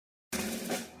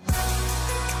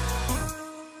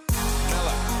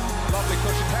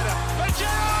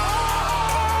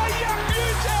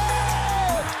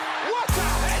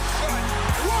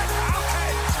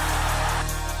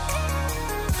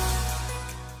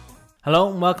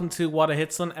Hello and welcome to What a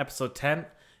Hit Son, episode 10.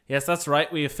 Yes, that's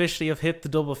right, we officially have hit the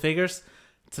double figures.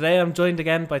 Today I'm joined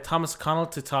again by Thomas O'Connell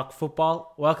to talk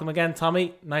football. Welcome again,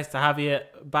 Tommy. Nice to have you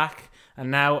back and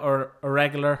now a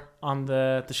regular on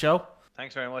the show.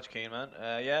 Thanks very much, Keen, man.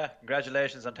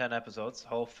 Congratulations on 10 episodes.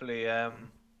 Hopefully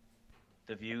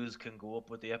the views can go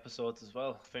up with the episodes as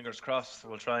well. Fingers crossed.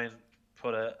 We'll try and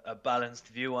put a balanced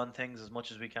view on things as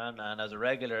much as we can. And as a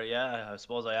regular, I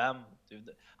suppose I am.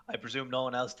 I presume no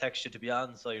one else texts you to be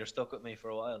on, so you're stuck with me for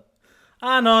a while.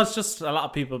 No, it's just a lot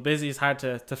of people busy. It's hard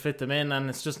to fit them in, and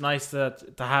it's just nice to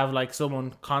have like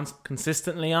someone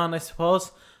consistently on, I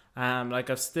suppose. I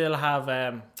still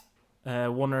have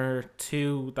one or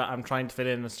two that I'm trying to fit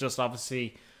in. It's just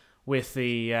obviously with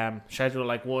the schedule,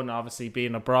 like one obviously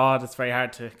being abroad, it's very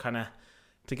hard to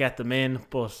to get them in.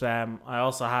 But I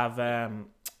also have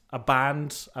a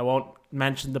band. I won't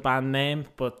mention the band name,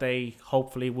 but they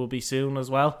hopefully will be soon as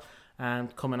well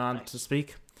and coming on to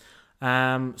speak.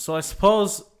 So I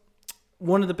suppose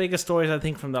one of the biggest stories I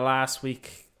think from the last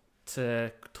week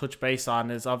to touch base on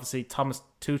is obviously Thomas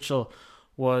Tuchel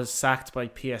was sacked by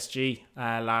PSG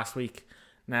last week.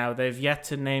 Now they've yet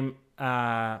to name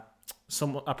a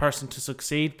person to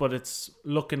succeed, but it's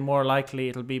looking more likely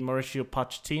it'll be Mauricio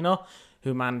Pochettino,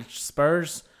 who managed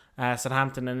Spurs,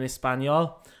 Southampton and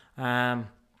Espanyol.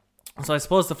 So I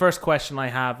suppose the first question I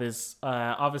have is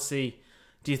obviously,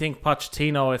 do you think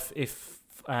Pochettino, if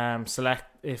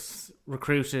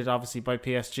recruited obviously by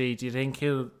PSG, do you think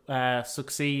he'll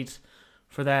succeed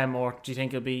for them, or do you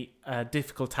think it'll be a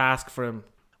difficult task for him?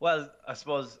 Well, I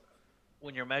suppose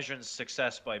when you're measuring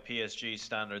success by PSG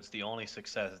standards, the only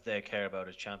success they care about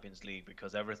is Champions League,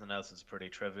 because everything else is pretty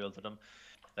trivial to them.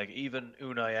 Like even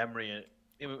Unai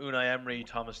Emery,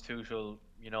 Thomas Tuchel,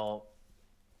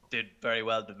 did very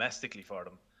well domestically for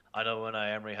them. I know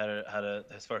Unai Emery had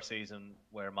his first season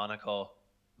where Monaco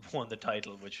won the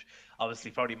title, which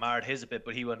obviously probably marred his a bit,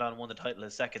 but he went on and won the title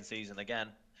his second season again.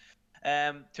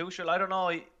 Tuchel, I don't know.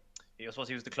 I suppose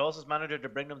he was the closest manager to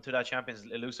bring them to that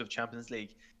elusive Champions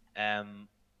League. And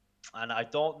I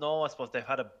don't know. I suppose they've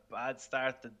had a bad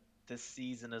start this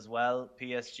season as well.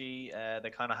 PSG, they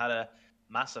kind of had a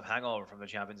massive hangover from the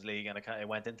Champions League, and it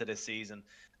went into this season.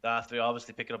 After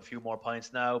obviously picking up a few more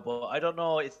points now, but I don't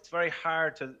know. It's very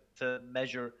hard to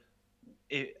measure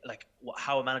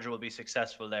how a manager will be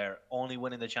successful there. Only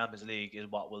winning the Champions League is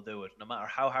what will do it. No matter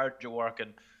how hard you're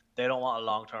working, they don't want a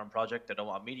long-term project. They don't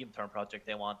want a medium-term project.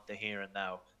 They want the here and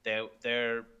now.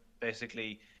 They're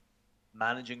basically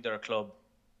managing their club,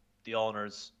 the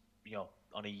owners,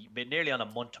 nearly on a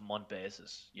month-to-month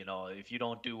basis. If you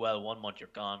don't do well one month, you're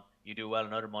gone. You do well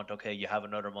another month, okay, you have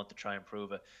another month to try and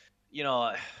prove it.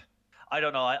 I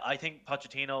don't know. I think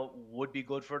Pochettino would be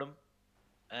good for them.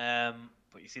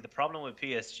 But you see, the problem with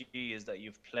PSG is that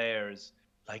you've players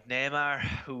like Neymar,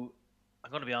 who,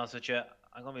 I'm going to be honest with you,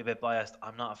 I'm going to be a bit biased.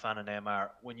 I'm not a fan of Neymar.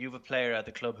 When you have a player at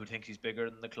the club who thinks he's bigger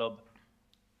than the club,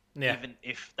 even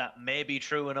if that may be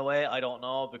true in a way, I don't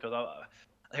know, because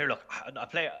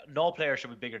no player should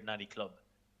be bigger than any club.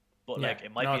 But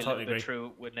it might be a little bit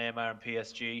true with Neymar and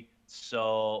PSG.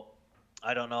 So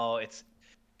I don't know. It's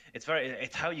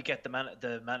how you get the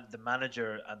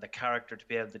manager and the character to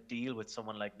be able to deal with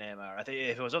someone like Neymar. I think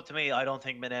if it was up to me, I don't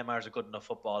think Neymar is a good enough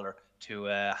footballer to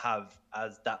have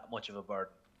as that much of a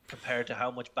burden. Compared to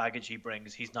how much baggage he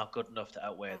brings, he's not good enough to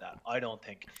outweigh that. I don't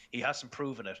think. He hasn't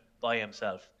proven it by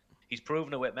himself. He's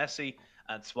proven it with Messi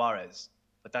and Suarez,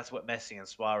 but that's with Messi and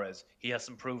Suarez. He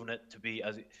hasn't proven it to be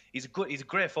he's a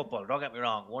great footballer. Don't get me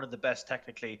wrong, one of the best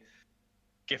technically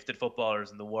gifted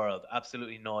footballers in the world,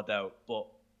 absolutely no doubt. But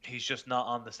he's just not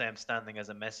on the same standing as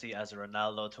a Messi, as a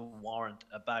Ronaldo, to warrant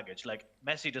a baggage. Like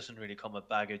Messi doesn't really come with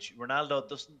baggage. Ronaldo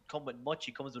doesn't come with much.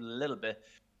 He comes with a little bit,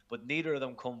 but neither of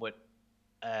them come with.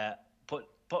 Put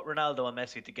Ronaldo and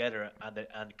Messi together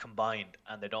and combined,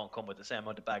 and they don't come with the same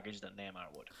amount of baggage that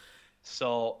Neymar would.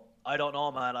 So I don't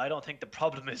know, man. I don't think the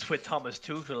problem is with Thomas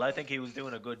Tuchel. I think he was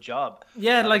doing a good job.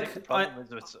 Yeah, I think the problem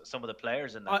is with some of the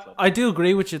players in that club. I do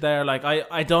agree with you there.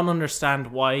 I don't understand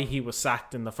why he was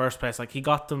sacked in the first place. He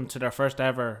got them to their first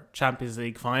ever Champions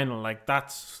League final.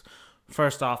 That's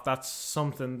first off, that's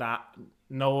something that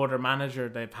no other manager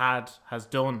they've had has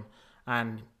done.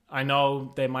 And I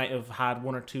know they might have had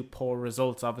one or two poor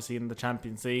results, obviously, in the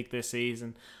Champions League this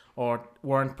season, or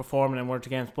weren't performing in one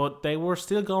games, but they were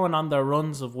still going on their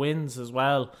runs of wins as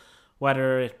well,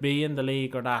 whether it be in the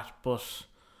league or that. But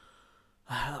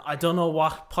I don't know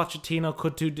what Pochettino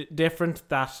could do different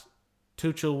that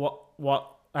Tuchel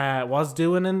what was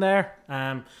doing in there.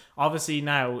 Obviously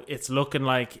now it's looking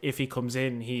like if he comes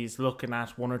in, he's looking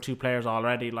at one or two players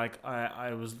already. Like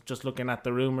I was just looking at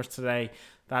the rumours today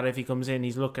that if he comes in,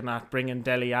 he's looking at bringing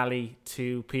Dele Alli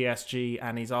to PSG,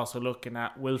 and he's also looking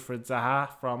at Wilfried Zaha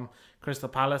from Crystal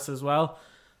Palace as well.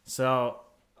 So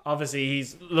obviously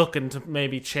he's looking to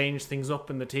maybe change things up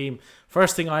in the team.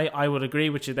 First thing, I would agree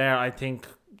with you there. I think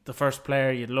the first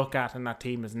player you'd look at in that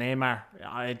team is Neymar.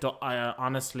 I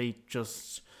honestly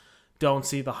just don't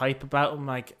see the hype about him.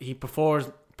 Like, he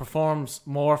performs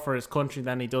more for his country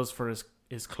than he does for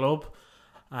his club.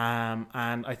 And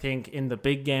I think in the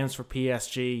big games for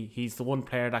PSG, he's the one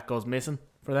player that goes missing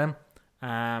for them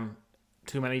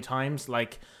too many times.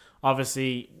 Like,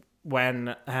 obviously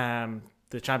when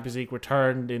the Champions League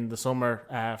returned in the summer,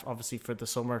 obviously for the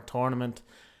summer tournament,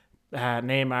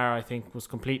 Neymar, I think, was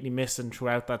completely missing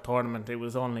throughout that tournament. It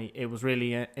was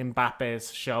really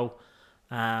Mbappe's show.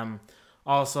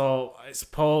 Also, I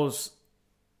suppose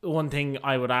one thing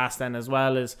I would ask then as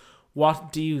well is,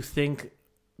 what do you think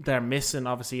they're missing,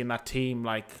 obviously, in that team?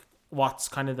 Like, what's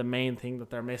kind of the main thing that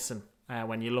they're missing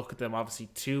when you look at them, obviously,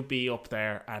 to be up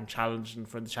there and challenging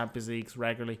for the Champions Leagues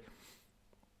regularly?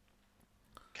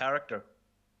 Character.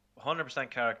 100%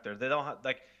 character. They don't have,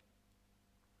 like...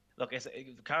 Look,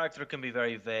 character can be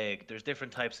very vague. There's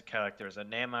different types of characters,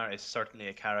 and Neymar is certainly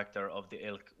a character of the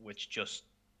ilk which just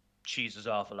cheeses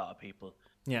off a lot of people.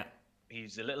 Yeah.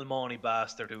 He's a little moany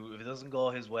bastard who, if it doesn't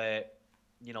go his way,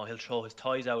 he'll throw his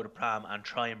toys out of pram and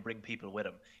try and bring people with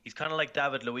him. He's kind of like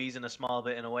David Luiz in a small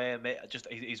bit, in a way.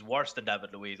 He's worse than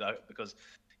David Luiz, because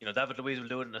David Luiz will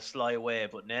do it in a sly way,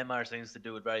 but Neymar seems to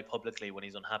do it very publicly when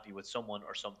he's unhappy with someone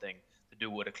or something to do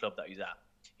with a club that he's at.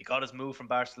 He got his move from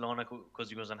Barcelona because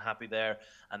he was unhappy there,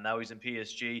 and now he's in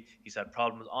PSG. He's had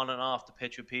problems on and off the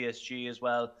pitch with PSG as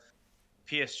well.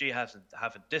 PSG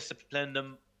haven't disciplined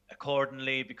him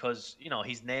accordingly because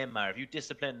he's Neymar. If you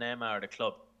discipline Neymar at a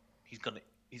club, he's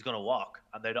gonna walk,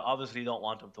 and they obviously don't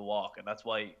want him to walk, and that's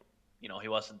why he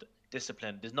wasn't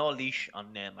disciplined. There's no leash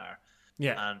on Neymar.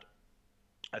 Yeah, and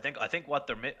I think what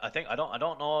I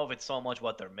don't know if it's so much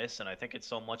what they're missing. I think it's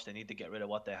so much they need to get rid of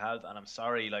what they have. And I'm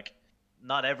sorry, like,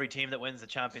 not every team that wins the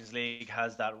Champions League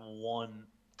has that one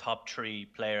top 3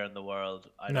 player in the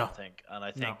world. I don't think, and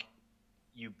I think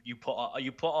you put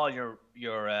all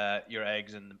your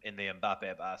eggs in the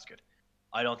Mbappe basket.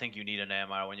 I don't think you need a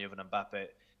Neymar when you have an Mbappe.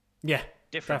 Yeah,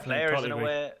 different players in a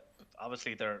way.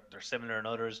 Obviously, they're similar in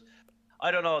others.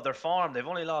 I don't know their form. They've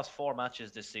only lost 4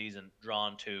 matches this season,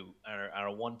 drawn 2, and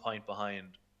are 1 point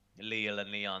behind Lille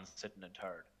and Lyon, sitting in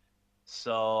 3rd.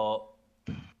 So,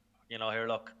 here,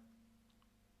 look.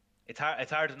 It's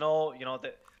hard to know,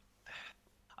 that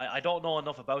I don't know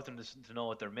enough about them to know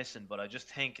what they're missing, but I just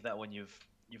think that when you've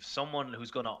someone who's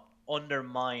going to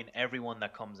undermine everyone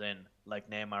that comes in, like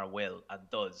Neymar will and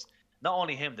does, not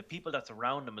only him, the people that's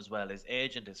around him as well, his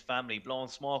agent, his family, blowing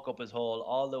smoke up his hole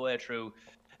all the way through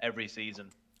every season,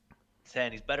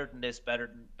 saying he's better than this,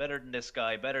 better than this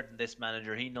guy, better than this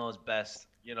manager, he knows best,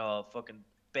 fucking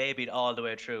babied all the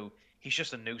way through. He's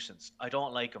just a nuisance. I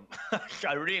don't like him.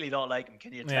 I really don't like him.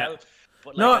 Can you tell?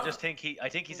 But I just think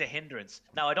he's a hindrance.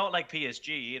 Now, I don't like PSG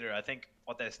either. I think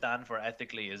what they stand for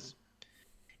ethically is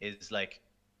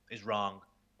wrong.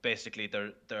 Basically,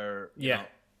 they're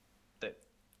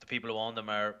the people who own them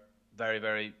are very,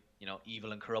 very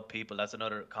evil and corrupt people. That's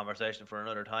another conversation for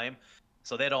another time.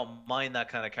 So they don't mind that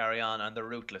kind of carry on, and they're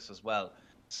ruthless as well.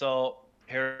 So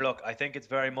here, look, I think it's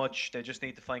very much they just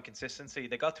need to find consistency.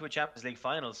 They got to a Champions League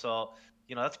final, so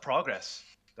that's progress.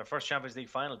 Their first Champions League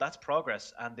final, that's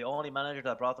progress. And the only manager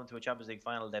that brought them to a Champions League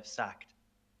final, they've sacked.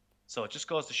 So it just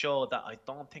goes to show that I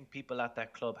don't think people at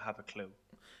that club have a clue.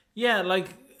 Yeah, like,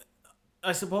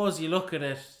 I suppose you look at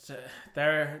it,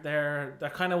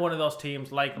 they're kind of one of those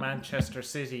teams like Manchester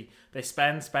City. They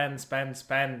spend,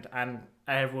 and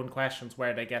everyone questions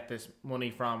where they get this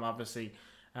money from, obviously,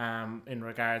 in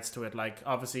regards to it. Like,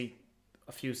 obviously,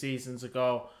 a few seasons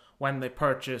ago, when they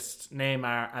purchased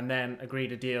Neymar and then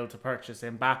agreed a deal to purchase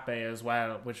Mbappe as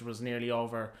well, which was nearly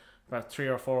over about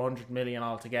 300 or 400 million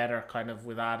altogether, kind of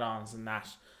with add-ons and that,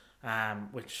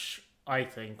 which I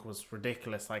think was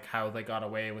ridiculous, like how they got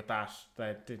away with that.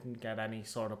 They didn't get any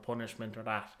sort of punishment or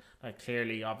that. Like,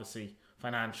 clearly, obviously,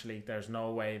 financially, there's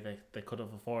no way they could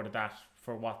have afforded that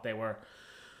for what they were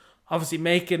obviously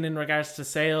making in regards to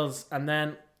sales. And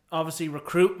then obviously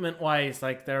recruitment wise,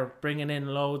 like, they're bringing in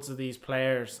loads of these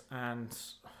players and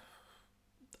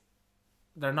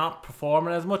they're not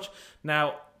performing as much.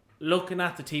 Now, looking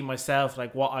at the team myself,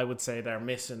 like, what I would say they're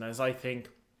missing is, I think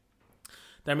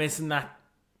they're missing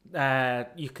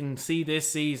that you can see this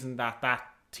season that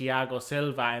Thiago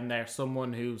Silva in there,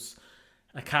 someone who's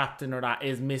a captain or that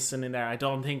is missing in there. I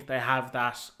don't think they have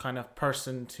that kind of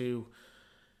person to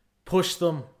push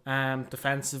them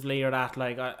defensively or that.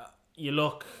 Like you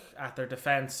look at their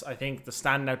defense, I think the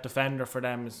standout defender for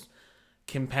them is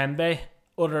Kimpembe.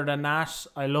 Other than that,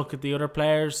 I look at the other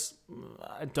players,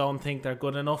 I don't think they're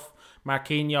good enough.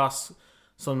 Marquinhos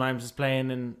sometimes is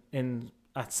playing in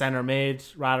at centre mid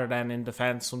rather than in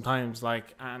defence sometimes,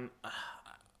 and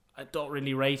I don't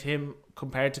really rate him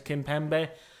compared to Kimpembe.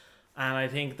 And I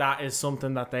think that is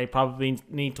something that they probably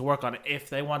need to work on if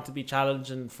they want to be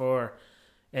challenging for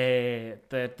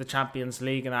the Champions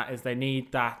League, and that is they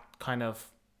need that kind of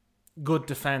good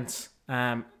defence.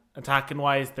 Attacking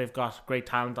wise, they've got great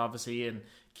talent obviously in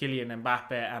Kylian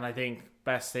Mbappe, and I think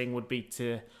best thing would be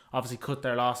to obviously cut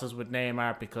their losses with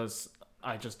Neymar, because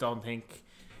I just don't think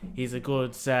he's a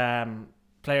good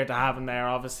player to have in there.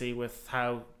 Obviously, with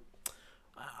how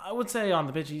I would say on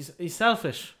the pitch, he's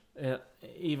selfish.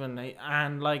 Even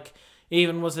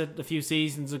was it a few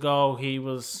seasons ago he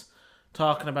was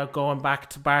talking about going back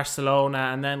to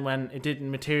Barcelona, and then when it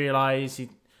didn't materialise, he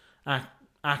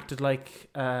acted like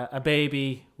a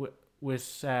baby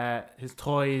with his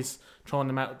toys, throwing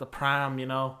them out with the pram,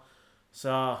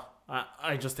 So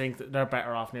I just think that they're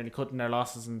better off nearly cutting their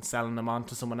losses and selling them on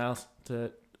to someone else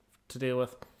to deal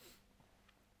with.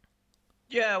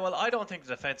 Yeah, well, I don't think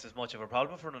the defence is much of a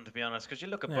problem for them, to be honest, because you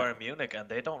look at Bayern Munich and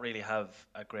they don't really have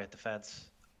a great defence.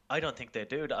 I don't think they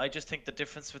do. I just think the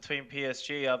difference between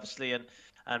PSG, obviously, and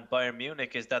Bayern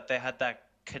Munich is that they had that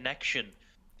connection,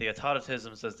 the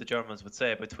automatisms, as the Germans would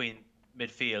say, between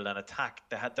midfield and attack.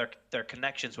 They had their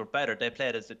connections were better. They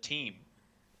played as a team,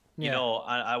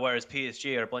 whereas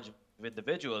PSG are a bunch of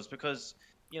individuals. Because,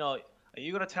 are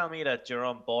you going to tell me that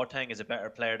Jerome Boateng is a better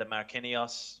player than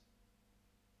Marquinhos?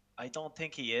 I don't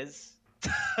think he is.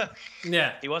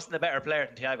 Yeah. He wasn't a better player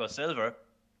than Thiago Silva,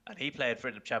 and he played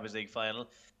for the Champions League final.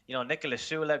 Nicolas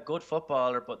Sule, good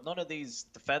footballer, but none of these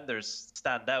defenders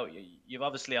stand out. You've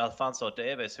obviously Alphonso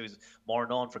Davies, who's more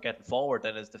known for getting forward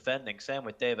than his defending. Same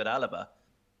with David Alaba.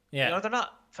 Yeah. They're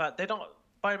not.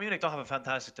 Bayern Munich don't have a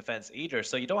fantastic defense either,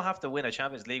 so you don't have to win a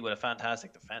Champions League with a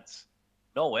fantastic defense.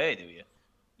 No way, do you?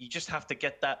 You just have to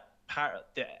get that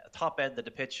the top end of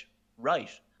the pitch right.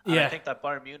 And I think that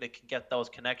Bayern Munich can get those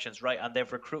connections right, and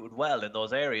they've recruited well in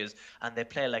those areas, and they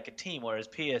play like a team, whereas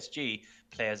PSG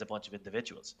play as a bunch of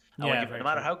individuals. And no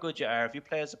matter how good you are, if you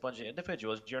play as a bunch of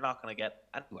individuals, you're not going to get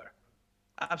anywhere.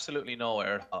 Absolutely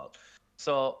nowhere at all.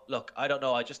 So, look, I don't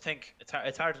know. I just think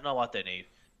it's hard to know what they need.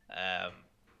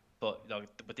 But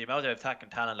the amount of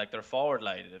attacking talent, like their forward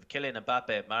line, Kylian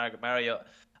Mbappe, Mario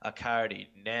Icardi,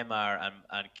 Neymar,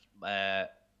 and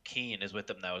Keane is with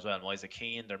them now as well. Moise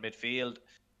Keane, their midfield.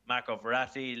 Marco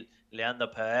Verratti, Leandro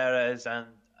Paredes, and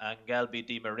Angel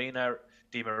Di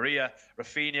Maria,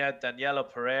 Rafinha, Danilo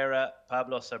Pereira,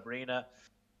 Pablo Sanabria,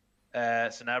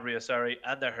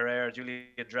 Ander Herrera, Julian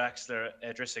Draxler,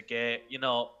 Idrissa Gueye.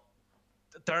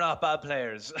 They're not bad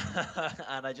players.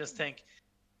 And I just think,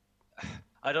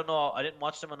 I don't know, I didn't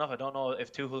watch them enough. I don't know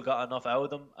if Tuchel got enough out of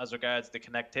them as regards the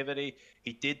connectivity.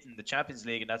 He did in the Champions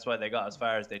League, and that's why they got as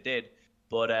far as they did.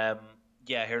 But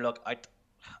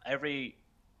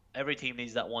every team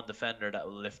needs that one defender that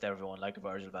will lift everyone, like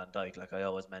Virgil van Dijk, like I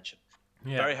always mention.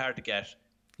 Yeah. Very hard to get.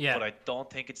 Yeah. But I don't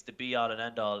think it's the be all and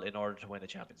end all in order to win the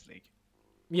Champions League.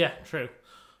 Yeah, true.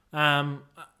 And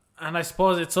I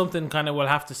suppose it's something kind of we'll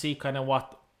have to see kind of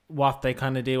what they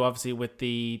kind of do, obviously, with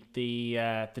the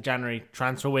January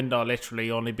transfer window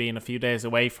literally only being a few days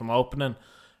away from opening.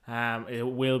 It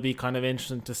will be kind of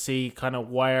interesting to see kind of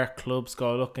where clubs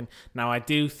go looking. Now, I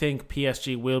do think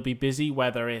PSG will be busy,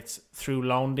 whether it's through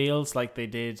loan deals like they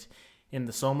did in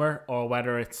the summer, or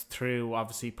whether it's through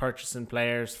obviously purchasing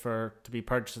players to be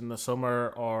purchased in the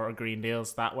summer or agreeing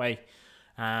deals that way.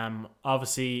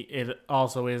 Obviously, it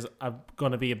also is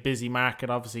going to be a busy market,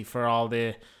 obviously, for all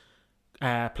the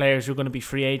players who are going to be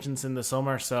free agents in the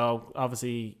summer. So,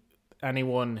 obviously,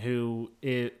 anyone who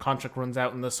contract runs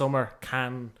out in the summer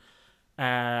can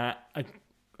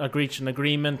reach an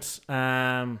agreement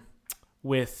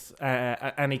with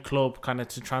any club kind of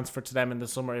to transfer to them in the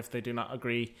summer if they do not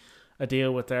agree a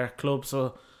deal with their club.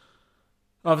 So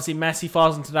obviously Messi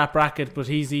falls into that bracket, but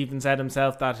he's even said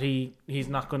himself that he's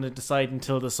not going to decide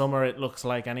until the summer, it looks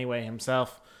like anyway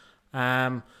himself.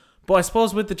 But I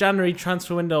suppose with the January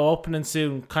transfer window opening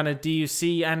soon, kind of do you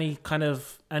see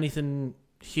anything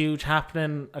huge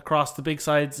happening across the big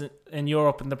sides in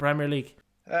Europe in the Premier League?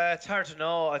 It's hard to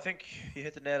know. I think you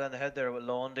hit the nail on the head there with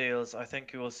loan deals. I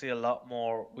think you will see a lot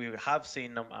more. We have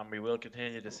seen them, and we will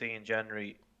continue to see in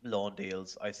January loan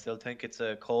deals. I still think it's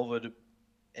a COVID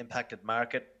impacted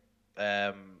market.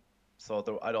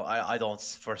 So I don't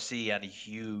foresee any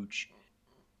huge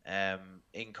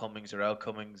incomings or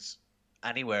outcomings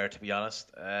anywhere, to be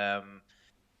honest. And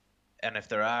if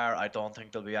there are, I don't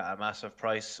think they'll be at a massive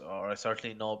price, or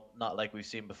certainly not like we've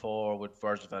seen before with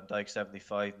Virgil van Dijk,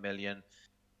 75 million.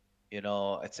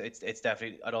 It's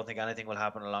definitely. I don't think anything will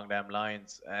happen along them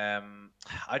lines.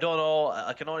 I don't know.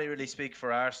 I can only really speak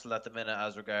for Arsenal at the minute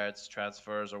as regards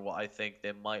transfers or what I think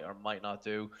they might or might not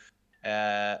do.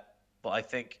 But I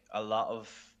think a lot of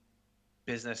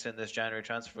business in this January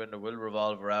transfer window will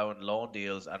revolve around loan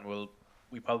deals, and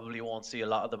we probably won't see a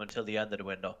lot of them until the end of the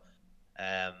window.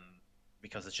 Um,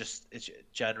 because it's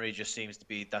January just seems to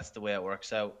be that's the way it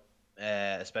works out,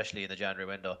 especially in the January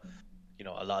window.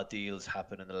 A lot of deals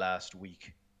happen in the last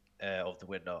week of the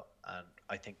window, and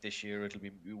I think this year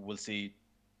we'll see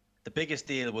the biggest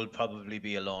deal will probably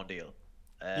be a loan deal.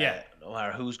 Yeah. No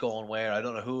matter who's going where, I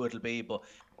don't know who it'll be, but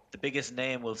the biggest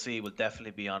name we'll see will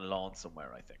definitely be on loan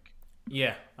somewhere, I think.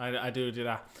 Yeah, I do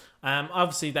that.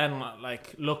 Obviously, then,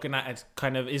 like, looking at it,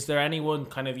 kind of, is there anyone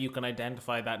kind of you can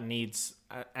identify that needs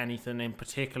anything in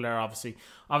particular? Obviously,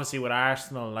 with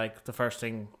Arsenal, like, the first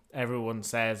thing everyone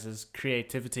says is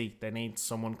creativity. They need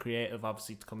someone creative,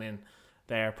 obviously, to come in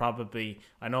there. Probably,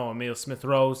 I know Emile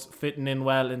Smith-Rowe's fitting in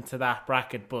well into that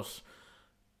bracket, but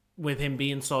with him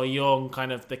being so young,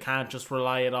 kind of, they can't just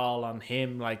rely it all on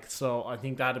him. Like, so I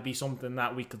think that'd be something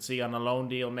that we could see on a loan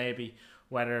deal, maybe.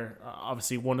 Whether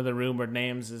obviously one of the rumored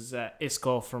names is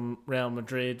Isco from Real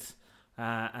Madrid,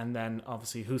 and then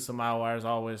obviously Houssam Aouar is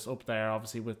always up there,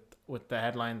 obviously with the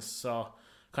headlines. So,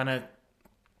 kind of,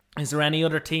 is there any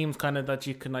other teams kind of that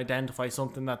you can identify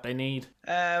something that they need?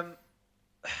 Well,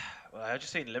 I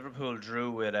just seen Liverpool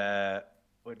drew with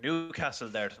Newcastle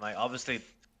there tonight. Obviously,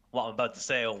 what I'm about to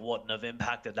say wouldn't have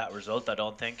impacted that result, I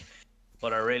don't think.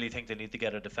 But I really think they need to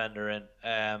get a defender in.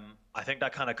 I think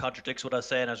that kind of contradicts what I was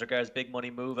saying as regards big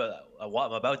money move. What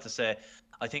I'm about to say,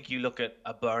 I think you look at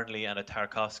a Burnley and a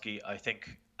Tarkowski. I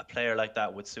think a player like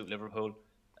that would suit Liverpool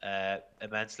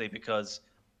immensely, because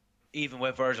even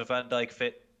with Virgil van Dijk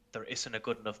fit, there isn't a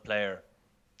good enough player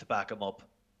to back him up.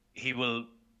 He will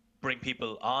bring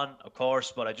people on, of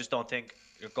course, but I just don't think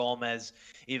your Gomez,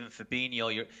 even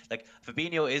Fabinho.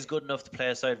 Fabinho is good enough to play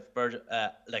aside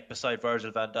beside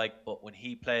Virgil van Dijk, but when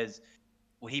he plays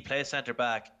centre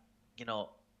back,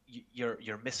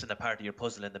 you're missing a part of your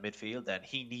puzzle in the midfield. Then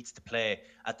he needs to play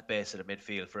at the base of the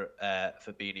midfield for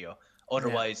Fabinho.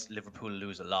 Otherwise, Liverpool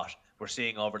lose a lot. We're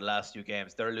seeing over the last few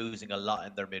games they're losing a lot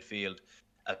in their midfield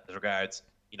as regards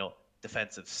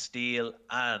defensive steel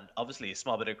and obviously a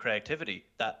small bit of creativity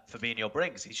that Fabinho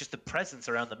brings. He's just a presence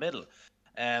around the middle.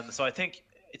 So I think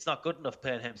it's not good enough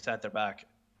playing him centre back.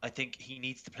 I think he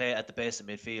needs to play at the base of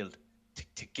midfield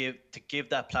to give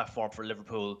that platform for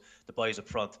Liverpool, the boys up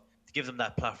front, to give them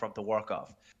that platform to work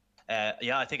off.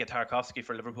 I think a Tarkowski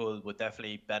for Liverpool would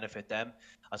definitely benefit them.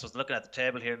 I was looking at the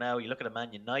table here now. You look at a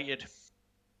Man United.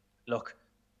 Look,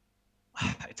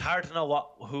 it's hard to know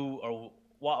what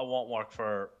won't work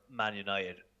for Man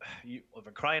United. I've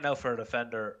been crying out for a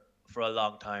defender for a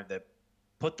long time. They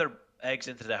put their eggs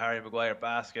into the Harry Maguire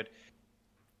basket.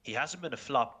 He hasn't been a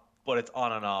flop, but it's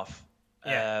on and off.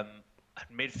 Yeah.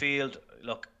 At midfield,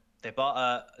 look, they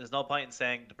bought. There's no point in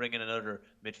saying to bring in another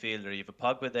midfielder. You have a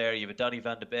Pogba there. You have a Donny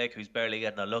van de Beek, who's barely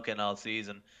getting a look in all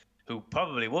season, who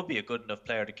probably would be a good enough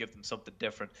player to give them something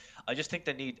different. I just think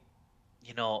they need,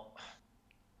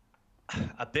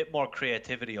 a bit more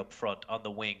creativity up front on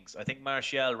the wings. I think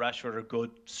Martial, Rashford are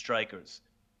good strikers.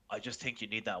 I just think you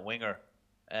need that winger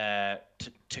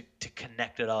to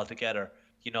connect it all together.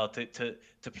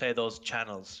 To play those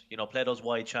channels. Play those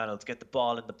wide channels. Get the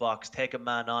ball in the box. Take a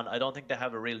man on. I don't think they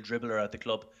have a real dribbler at the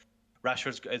club.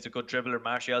 Rashford is a good dribbler.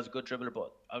 Martial's a good dribbler,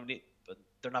 but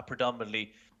they're not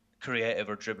predominantly creative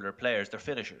or dribbler players. They're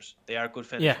finishers. They are good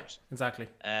finishers. Yeah, exactly.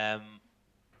 I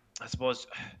suppose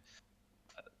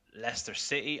Leicester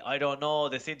City, I don't know.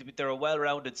 They're a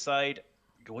well-rounded side.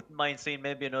 You wouldn't mind seeing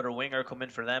maybe another winger come in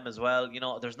for them as well.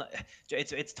 There's not.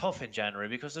 It's tough in January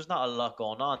because there's not a lot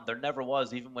going on. There never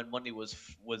was, even when money was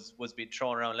being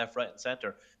thrown around left, right, and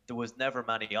centre. There was never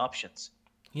many options.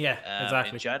 Yeah,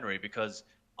 exactly. In January, because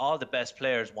all the best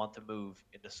players want to move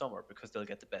in the summer because they'll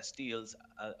get the best deals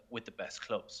with the best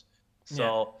clubs.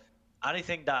 So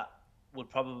anything that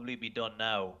would probably be done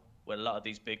now with a lot of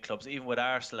these big clubs, even with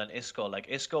Arsenal and Isco, like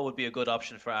Isco would be a good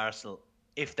option for Arsenal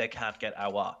if they can't get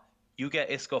Aouar. You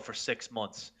get Isco for 6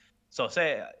 months. So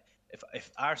say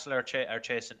if Arsenal are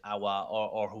chasing Aouar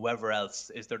or whoever else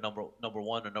is their number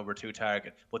one or number two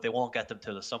target, but they won't get them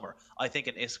till the summer, I think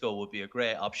an Isco would be a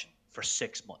great option for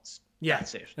 6 months. Yeah,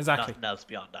 that's it. Exactly. Nothing else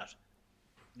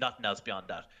beyond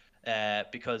that.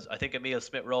 because I think Emil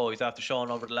Smith-Rowe, he's after showing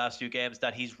over the last few games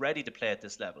that he's ready to play at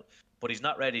this level, but he's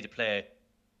not ready to play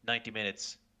 90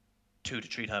 minutes 2 to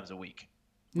 3 times a week.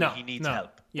 No, he needs no.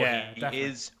 help. Yeah, but he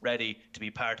is ready to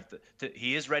be part of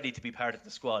he is ready to be part of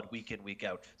the squad week in, week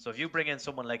out. So if you bring in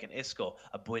someone like an Isco,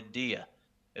 a Buendia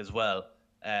as well,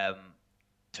 and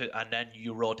then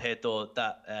you rotate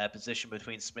that position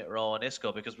between Smith Rowe and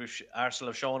Isco, because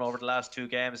Arsenal have shown over the last 2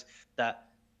 games that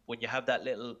when you have that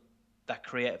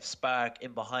creative spark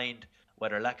in behind,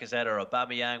 whether Lacazette or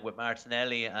Aubameyang with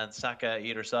Martinelli and Saka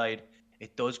either side,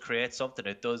 it does create something.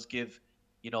 It does give,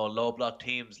 low block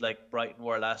teams like Brighton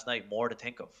were last night more to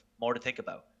think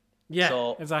about. Yeah,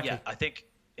 so, exactly. Yeah, I think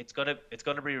it's gonna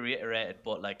be reiterated,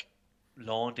 but like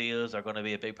loan deals are gonna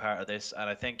be a big part of this, and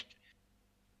I think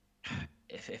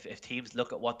if teams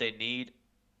look at what they need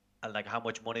and like how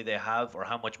much money they have or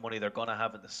how much money they're gonna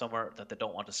have in the summer that they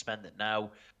don't want to spend it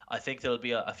now, I think there'll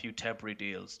be a few temporary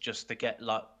deals just to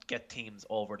get teams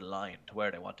over the line to where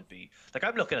they want to be. Like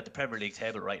I'm looking at the Premier League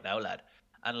table right now, lad,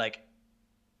 and like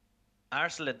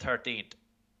Arsenal in 13th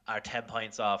are 10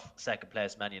 points off second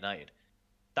place Man United.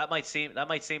 That might seem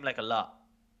like a lot,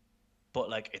 but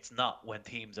like it's not when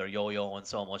teams are yo-yoing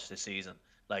so much this season.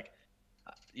 Like,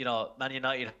 Man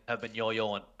United have been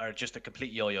yo-yoing, are just a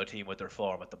complete yo-yo team with their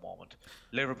form at the moment.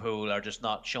 Liverpool are just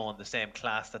not showing the same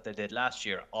class that they did last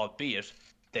year, albeit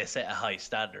they set a high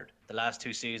standard. The last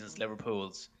 2 seasons,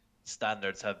 Liverpool's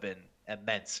standards have been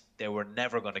immense. They were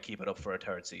never going to keep it up for a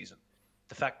third season.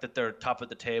 The fact that they're top of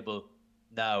the table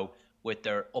now with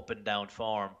their up and down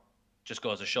form just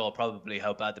goes to show probably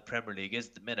how bad the Premier League is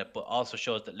at the minute, but also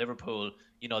shows that Liverpool,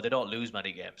 they don't lose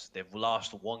many games. They've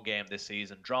lost 1 game this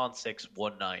season, drawn 6,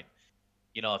 won 9.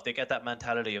 If they get that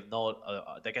mentality of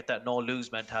they get that no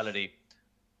lose mentality,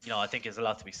 I think there's a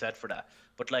lot to be said for that.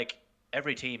 But like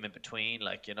every team in between,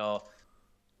 like,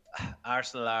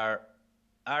 Arsenal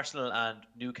and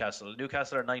Newcastle.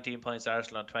 Newcastle are 19 points,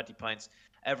 Arsenal on 20 points,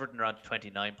 Everton are on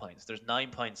 29 points. There's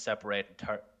 9 points separating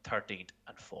 13th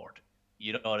and 4th.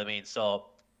 You know what I mean?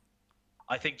 So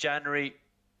I think January,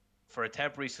 for a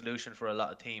temporary solution for a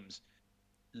lot of teams,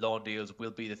 loan deals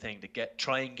will be the thing to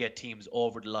try and get teams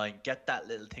over the line, get that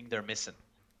little thing they're missing.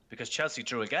 Because Chelsea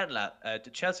drew again.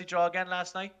 Did Chelsea draw again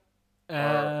last night?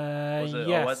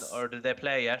 Yes. Or did they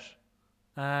play yet?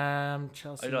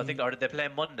 Chelsea. I think, or did they play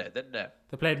Monday? Didn't they?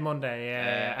 They played Monday,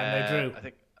 and they drew. I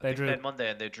think they played Monday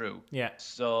and they drew. Yeah.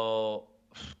 So,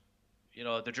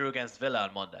 they drew against Villa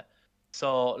on Monday.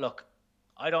 So look,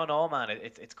 I don't know, man.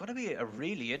 It's going to be a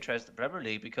really interesting Premier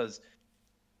League because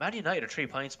Man United are 3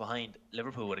 points behind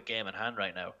Liverpool with a game in hand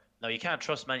right now. Now, you can't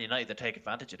trust Man United to take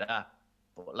advantage of that.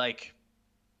 But, like,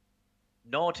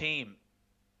 no team,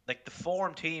 like the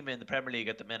form team in the Premier League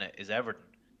at the minute is Everton.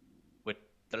 With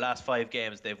the last 5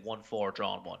 games, they've won 4,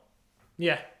 drawn 1.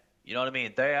 Yeah. You know what I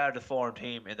mean? They are the form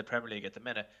team in the Premier League at the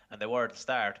minute, and they were at the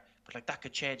start. But, like, that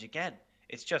could change again.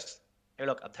 It's just, hey,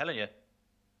 look, I'm telling you,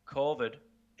 COVID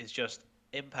is just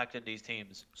impacting these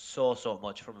teams so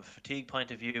much from a fatigue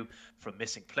point of view, from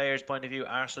missing players point of view.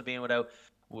 Arsenal being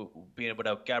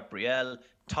without Gabriel,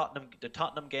 the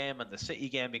Tottenham game and the City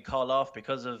game being called off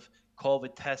because of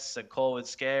COVID tests and COVID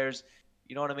scares.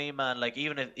 You know what I mean, man? Like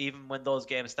even when those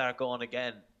games start going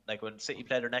again, like when City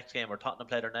play their next game or Tottenham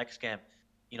play their next game,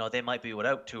 they might be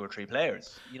without 2 or 3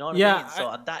 players. You know what I mean? So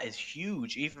and that is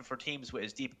huge, even for teams with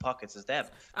as deep pockets as them.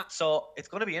 So it's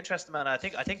going to be interesting, man. I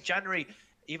think January,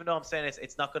 even though I'm saying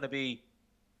it's not going to be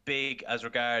big as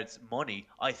regards money,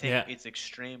 I think it's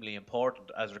extremely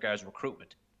important as regards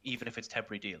recruitment, even if it's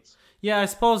temporary deals. Yeah, I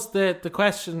suppose the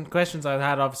questions I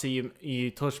had, obviously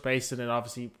you touched base on it,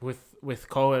 obviously with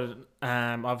COVID.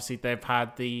 Obviously they've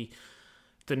had the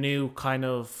new kind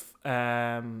of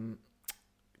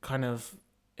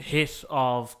hit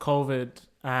of COVID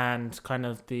and kind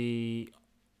of the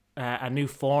a new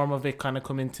form of it kind of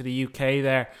come into the UK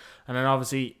there, and then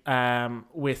obviously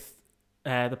with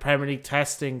the Premier League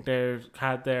testing, they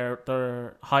had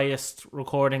their highest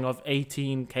recording of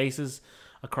 18 cases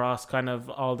across kind of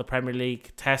all the Premier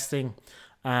League testing,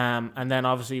 and then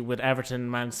obviously with Everton,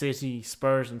 Man City,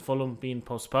 Spurs and Fulham being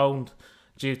postponed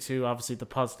due to obviously the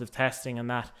positive testing and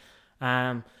that.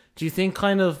 Do you think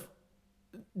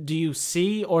do you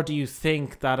see or do you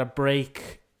think that a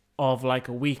break of like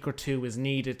a week or 2 is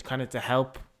needed kind of to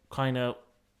help kind of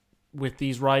with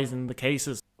these rise in the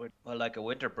cases? Well, like a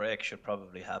winter break should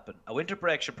probably happen. A winter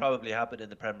break should probably happen in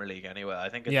the Premier League anyway. I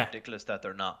think it's ridiculous that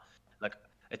they're not. Like,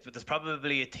 there's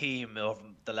probably a theme of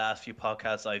the last few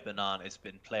podcasts I've been on. It's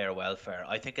been player welfare.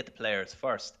 I think at the players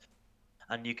first.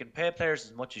 And you can pay players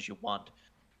as much as you want.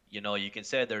 You know, you can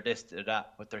say they're this, they're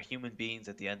that, but they're human beings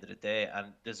at the end of the day. And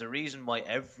there's a reason why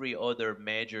every other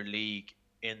major league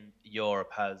in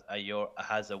Europe has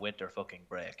a winter fucking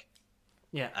break.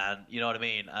 Yeah. And you know what I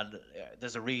mean? And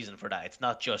there's a reason for that. It's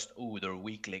not just, oh, they're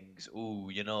weaklings. Oh,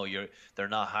 you know, they're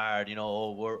not hard. You know,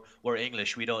 oh, we're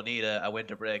English. We don't need a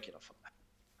winter break. You know,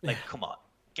 like come on,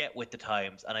 get with the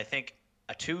times. And I think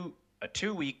a 2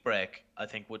 week break, I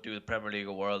think, would do the Premier League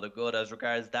a world of good as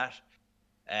regards that.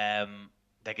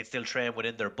 They could still train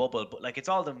within their bubble, but like it's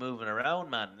all them moving around,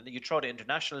 man. You throw the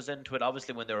internationals into it.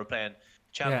 Obviously, when they were playing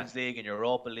Champions League and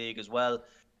Europa League as well.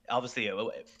 Obviously,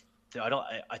 I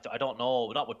don't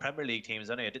know. Not with Premier League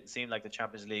teams, anyway. It didn't seem like the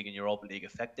Champions League and Europa League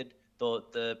affected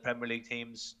the Premier League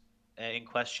teams in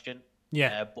question.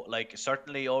 Yeah. But like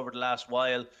certainly over the last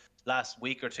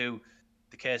week or two,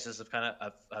 the cases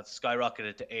have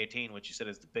skyrocketed to 18, which you said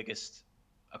is the biggest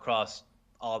across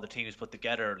all the teams put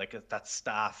together. Like that's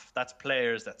staff, that's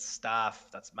players, that's staff,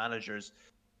 that's managers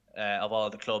of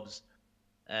all the clubs.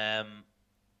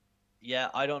 Yeah,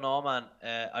 I don't know, man.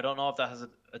 I don't know if that has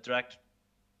a direct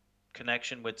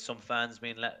connection with some fans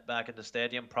being let back in the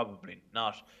stadium. Probably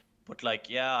not. But like,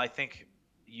 yeah, I think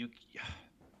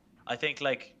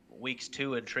like weeks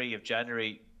 2 and 3 of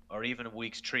January, or even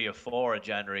weeks 3 or 4 of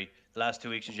January, the last 2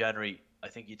 weeks of January, I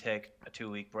think you take a 2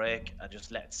 week break and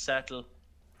just let it settle,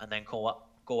 and then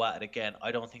go at it again.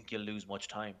 I don't think you'll lose much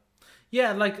time.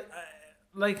 Yeah, like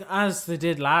as they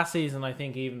did last season, I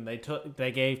think even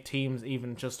they gave teams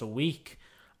even just a week,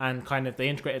 and kind of they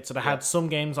integrated. So they had some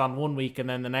games on 1 week, and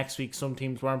then the next week some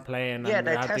teams weren't playing. Yeah, and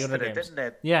they had tested the other it, games.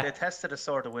 didn't they? Yeah, they tested a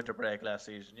sort of winter break last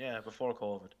season. Yeah, before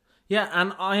COVID. Yeah,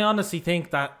 and I honestly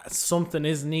think that something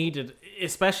is needed,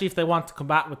 especially if they want to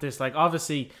combat with this. Like,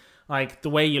 obviously, like the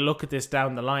way you look at this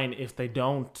down the line, if they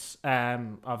don't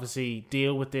obviously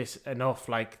deal with this enough,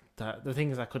 like the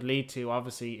things that could lead to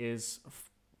obviously is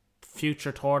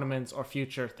future tournaments or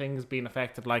future things being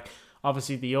affected. Like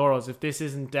obviously the Euros, if this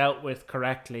isn't dealt with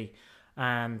correctly,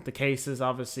 and the cases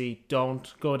obviously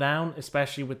don't go down,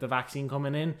 especially with the vaccine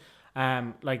coming in,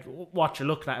 like what you're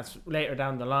looking at is later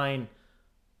down the line,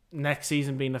 next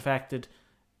season being affected,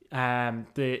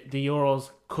 the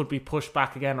Euros could be pushed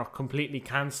back again or completely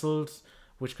cancelled,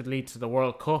 which could lead to the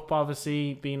World Cup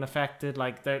obviously being affected.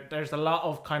 Like there's a lot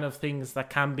of kind of things that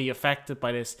can be affected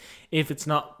by this if it's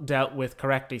not dealt with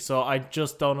correctly. So I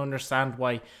just don't understand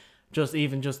why just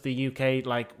the UK,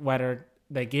 like whether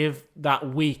they give that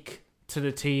week to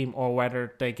the team or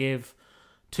whether they give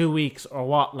 2 weeks or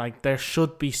what. Like there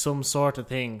should be some sort of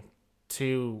thing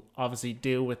to obviously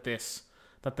deal with this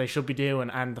that they should be doing.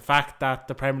 And the fact that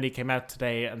the Premier League came out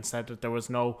today and said that there was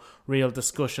no real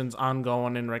discussions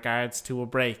ongoing in regards to a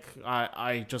break,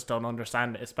 I just don't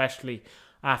understand it, especially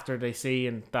after they see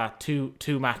that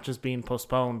two matches being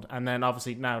postponed, and then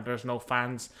obviously now there's no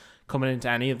fans coming into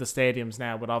any of the stadiums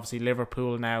now, but obviously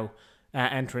Liverpool now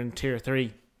entering Tier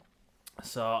 3.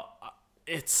 So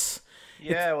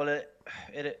well,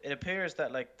 it appears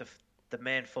that like the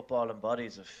main footballing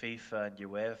bodies of FIFA and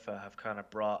UEFA have kind of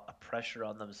brought a pressure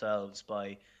on themselves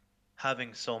by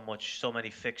having so many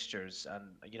fixtures, and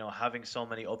having so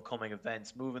many upcoming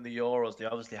events. Moving the Euros, they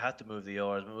obviously had to move the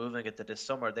Euros, but moving it to this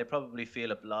summer, they probably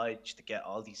feel obliged to get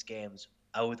all these games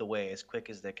out of the way as quick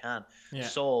as they can. Yeah.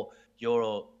 So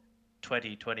Euro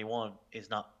 2021 is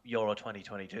not Euro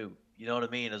 2022. You know what I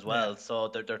mean as well. Yeah.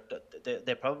 So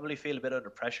they probably feel a bit under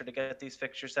pressure to get these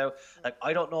fixtures out. Like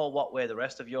I don't know what way the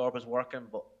rest of Europe is working,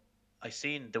 but I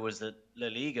seen there was the La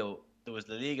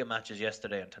Liga matches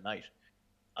yesterday and tonight.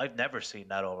 I've never seen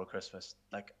that over Christmas.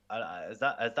 Like has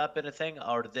that been a thing,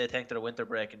 or did they take their winter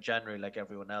break in January like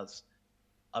everyone else?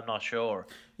 I'm not sure.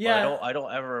 Yeah, but I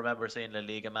don't ever remember seeing La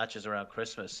Liga matches around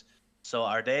Christmas. So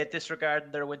are they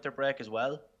disregarding their winter break as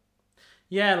well?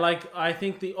 Yeah, like I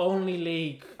think the only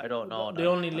league. I don't know. I'm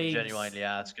genuinely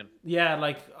asking. Yeah,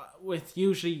 like with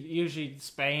usually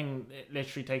Spain, it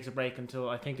literally takes a break until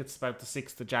I think it's about the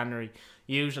 6th of January.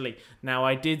 Usually, now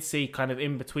I did see kind of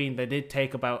in between they did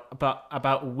take about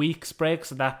a week's break,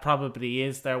 so that probably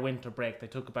is their winter break. They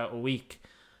took about a week,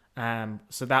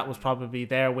 so that was probably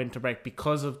their winter break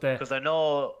because I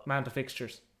know amount of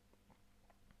fixtures.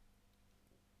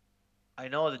 I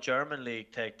know the German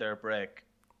league take their break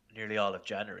nearly all of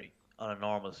January on a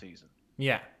normal season.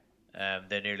 Yeah.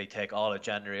 They nearly take all of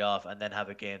January off and then have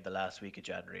a game the last week of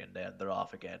January, and then they're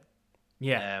off again.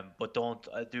 Yeah. But does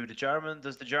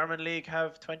the German league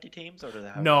have 20 teams, or do they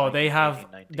have? No,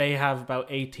 19, they have about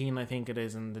 18, I think it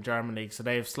is, in the German league, so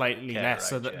they have slightly less,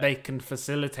 so that they can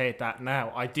facilitate that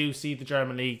now. I do see the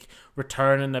German league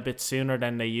returning a bit sooner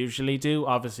than they usually do,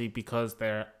 obviously because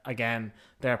they're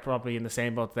probably in the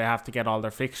same boat. They have to get all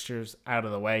their fixtures out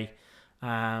of the way.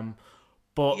 Um,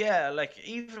 but Yeah, like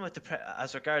even with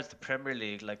as regards the Premier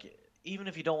League, like even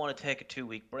if you don't want to take a 2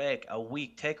 week break,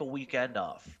 take a weekend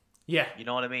off. yeah, You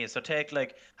know what I mean? So take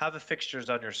like have a fixtures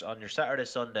on your Saturday,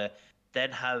 Sunday,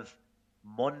 then have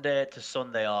Monday to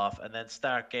Sunday off, and then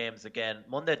start games again.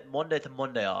 Monday to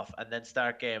Monday off, and then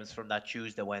start games from that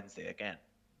Tuesday, Wednesday again.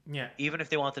 yeah, Even if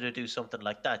they wanted to do something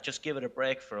like that, just give it a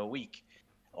break for a week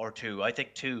or two. I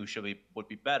think two would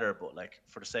be better, but like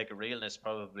for the sake of realness,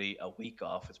 probably a week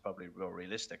off is probably more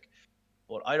realistic.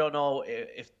 But I don't know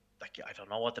if like I don't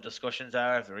know what the discussions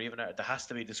are. If there even are, there has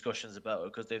to be discussions about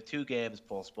it because they have two games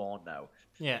postponed now.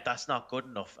 yeah. But that's not good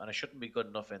enough, and it shouldn't be good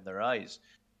enough in their eyes.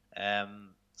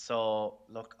 So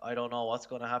look, I don't know what's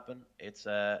going to happen. It's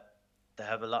they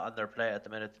have a lot on their plate at the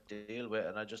minute to deal with,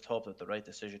 and I just hope that the right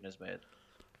decision is made.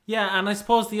 Yeah, and I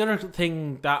suppose the other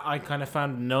thing that I kind of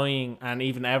found annoying, and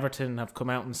even Everton have come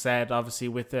out and said, obviously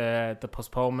with the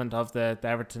postponement of the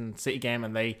Everton City game,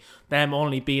 and them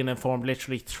only being informed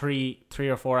literally 3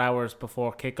 or 4 hours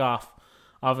before kickoff,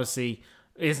 obviously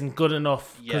isn't good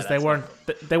enough Yeah, because that's not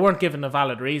good. they weren't given a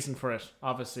valid reason for it.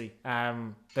 Obviously,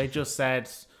 they just said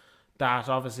that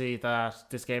obviously that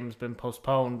this game has been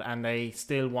postponed, and they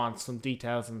still want some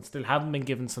details, and still haven't been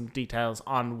given some details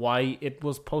on why it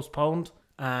was postponed.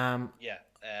 Yeah,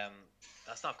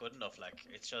 that's not good enough. Like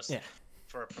it's just Yeah,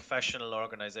 for a professional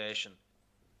organization,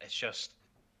 it's just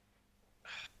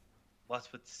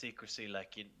what's with secrecy?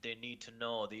 Like they need to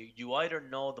know. You either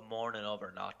know the morning of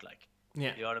or not. Like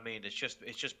yeah, you know what I mean? It's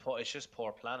just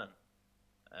poor planning.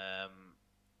 Um,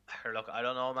 here, look, I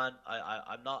don't know, man.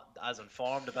 I'm not as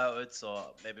informed about it,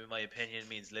 so maybe my opinion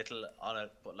means little on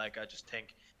it. But like, I just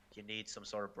think you need some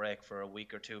sort of break for a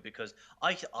week or two because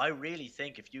I really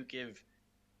think if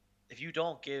you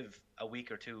don't give a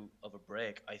week or two of a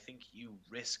break, I think you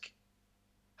risk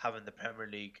having the Premier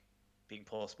League being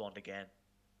postponed again.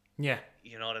 yeah,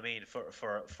 You know what I mean?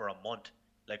 For a month.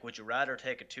 Like, would you rather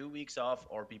take a 2 weeks off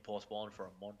or be postponed for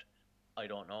a month? I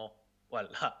don't know. Well,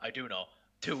 I do know.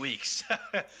 2 weeks.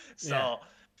 yeah. So,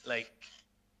 like,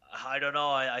 I don't know.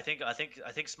 I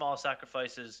think small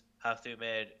sacrifices have to be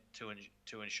made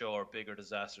to ensure bigger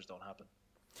disasters don't happen.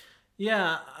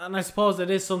 Yeah, and I suppose it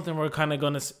is something we're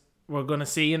gonna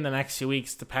see in the next few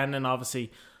weeks, depending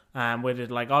obviously, with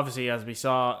it. Like obviously, as we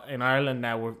saw in Ireland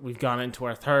now, we've gone into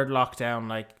our third lockdown.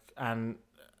 Like, and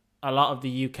a lot of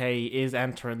the UK is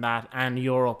entering that, and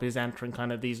Europe is entering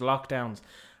kind of these lockdowns.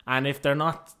 And if they're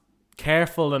not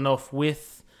careful enough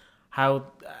with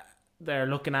how they're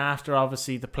looking after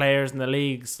obviously the players in the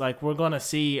leagues, like we're gonna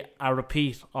see a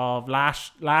repeat of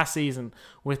last season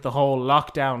with the whole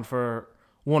lockdown for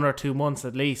 1 or 2 months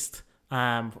at least,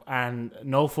 and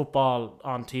no football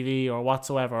on TV or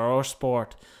whatsoever or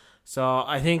sport. So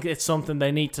I think it's something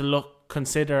they need to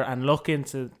consider and look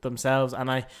into themselves,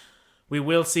 and we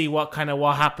will see what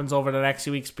happens over the next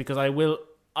few weeks, because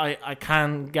I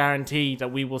can guarantee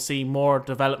that we will see more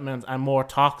development and more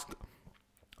talks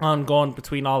ongoing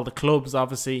between all the clubs,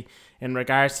 obviously, in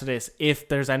regards to this, if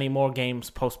there's any more games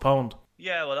postponed.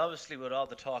 Yeah, well, obviously, with all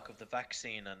the talk of the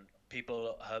vaccine and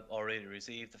people have already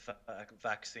received the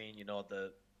vaccine, you know,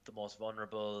 the most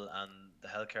vulnerable and the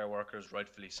healthcare workers,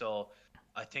 rightfully so.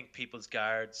 I think people's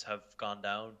guards have gone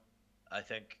down. I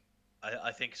think,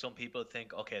 I think some people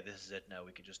think, okay, this is it now.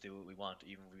 We can just do what we want,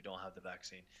 even if we don't have the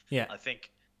vaccine. Yeah, I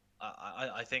think,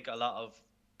 I think a lot of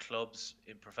clubs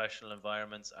in professional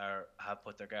environments have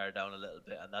put their guard down a little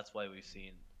bit, and that's why we've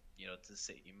seen, you know, the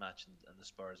City match and the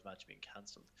Spurs match being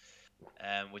cancelled,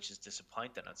 which is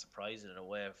disappointing and surprising in a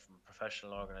way from a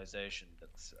professional organisation.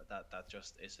 That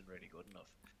just isn't really good enough.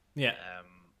 yeah, Um,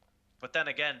 but then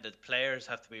again, the players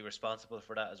have to be responsible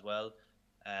for that as well.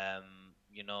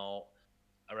 You know,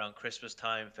 around Christmas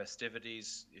time,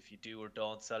 festivities, if you do or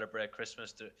don't celebrate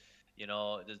Christmas, you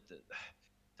know,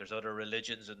 there's other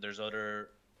religions and there's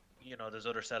other, you know, there's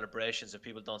other celebrations. If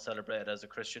people don't celebrate it as a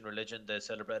Christian religion, they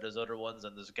celebrate it as other ones,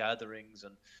 and there's gatherings,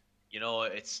 and you know,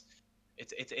 it's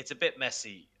a bit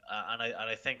messy, and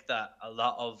I think that a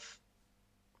lot of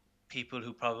people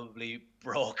who probably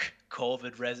broke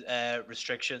COVID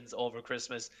restrictions over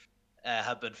Christmas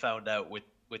have been found out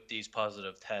with these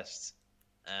positive tests.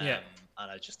 yeah, And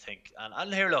I just think,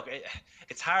 and here, look,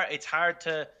 it's hard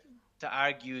to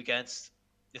argue against.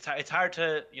 It's hard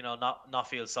to, you know, not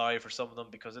feel sorry for some of them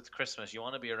because it's Christmas. You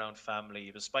want to be around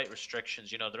family, despite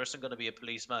restrictions. You know, there isn't going to be a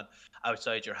policeman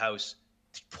outside your house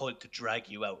to drag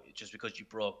you out just because you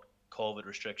broke COVID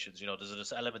restrictions. You know, there's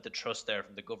this element of trust there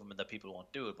from the government that people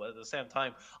won't do it. But at the same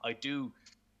time, I do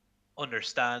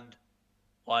understand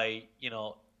why, you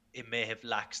know, it may have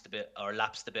lapsed a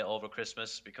bit over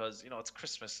Christmas because it's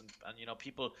Christmas and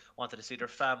people wanted to see their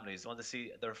families, wanted to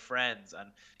see their friends,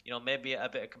 and maybe a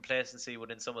bit of complacency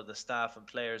within some of the staff and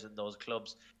players in those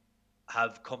clubs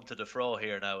have come to the fore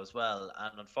here now as well.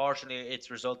 And unfortunately,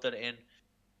 it's resulted in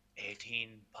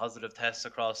 18 positive tests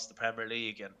across the Premier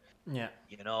League, and Yeah.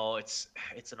 it's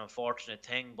an unfortunate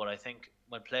thing. But I think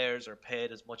when players are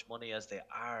paid as much money as they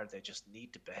are, they just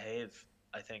need to behave.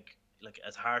 I think, like,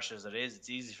 as harsh as it is, it's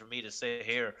easy for me to sit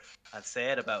here and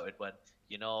say it about it when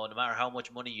no matter how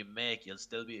much money you make, you'll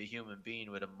still be a human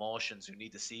being with emotions who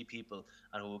need to see people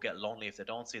and who will get lonely if they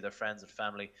don't see their friends and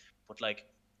family. But like,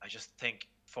 I just think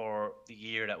for the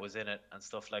year that was in it and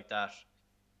stuff like that,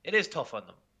 it is tough on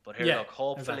them. But here, Yeah, look,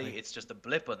 hopefully exactly. it's just a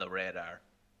blip on the radar,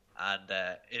 and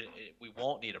we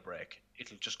won't need a break.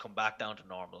 It'll just come back down to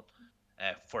normal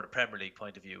for the Premier League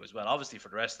point of view as well. Obviously for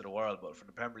the rest of the world, but from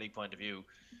the Premier League point of view,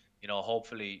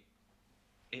 hopefully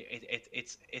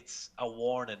it's a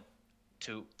warning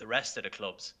to the rest of the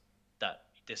clubs that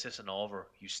this isn't over.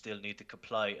 You still need to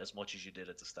comply as much as you did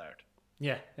at the start.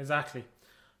 Yeah, exactly.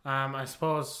 I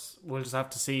suppose we'll just have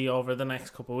to see over the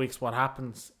next couple of weeks what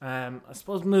happens. I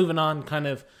suppose moving on, kind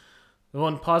of the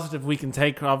one positive we can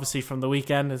take obviously from the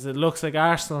weekend is it looks like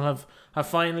Arsenal have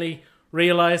finally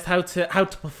realised how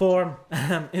to perform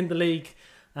in the league,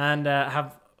 and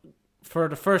have for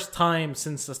the first time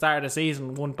since the start of the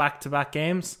season won back-to-back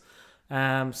games.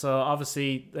 So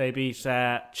obviously they beat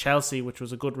Chelsea, which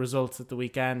was a good result at the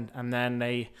weekend, and then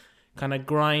they kind of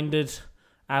grinded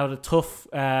out a tough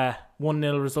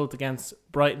 1-0 result against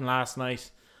Brighton last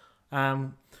night.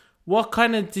 What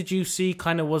kind of did you see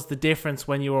kind of was the difference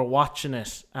when you were watching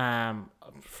it,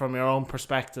 from your own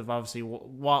perspective? Obviously,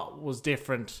 what was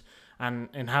different and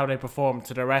in how they performed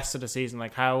to the rest of the season?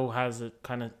 Like, how has it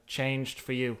kind of changed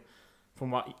for you from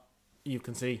what you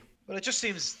can see? Well, it just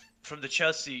seems from the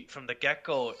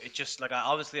get-go, it just, like,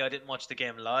 I didn't watch the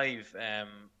game live.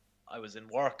 I was in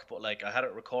work, but like I had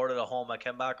it recorded at home. I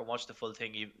came back and watched the full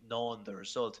thing, even knowing the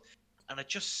result, and it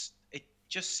just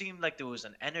seemed like there was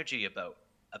an energy about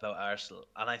Arsenal,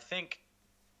 and I think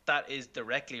that is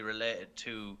directly related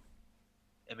to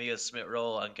Emile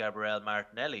Smith-Rowe and Gabriel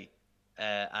Martinelli,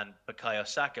 and Bukayo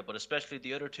Saka, but especially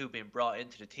the other two being brought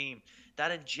into the team.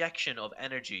 That injection of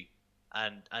energy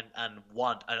and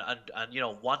want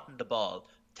and wanting the ball,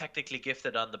 technically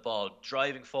gifted on the ball,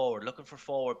 driving forward, looking for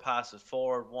forward passes,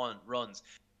 runs.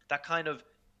 That kind of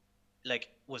like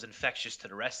was infectious to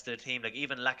the rest of the team. Like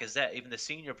even Lacazette, even the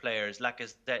senior players,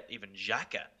 Lacazette, even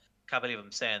Xhaka. Can't believe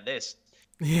I'm saying this.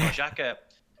 Yeah.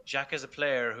 Xhaka is a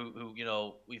player who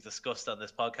we've discussed on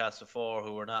this podcast before,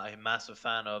 who we're not a massive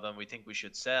fan of, and we think we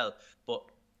should sell. But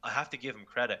I have to give him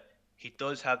credit. He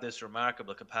does have this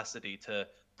remarkable capacity to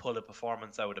pull a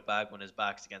performance out of the bag when his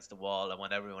back's against the wall and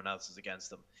when everyone else is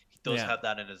against him. He does have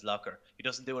that in his locker. He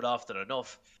doesn't do it often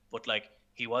enough, but like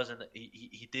he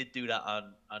did do that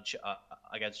on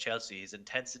against Chelsea. His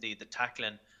intensity, the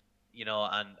tackling,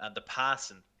 and the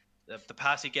passing. The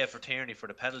pass he gave for Tierney for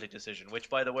the penalty decision, which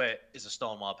by the way is a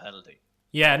stonewall penalty.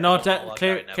 Yeah, no, that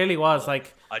clearly was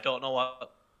like. I don't know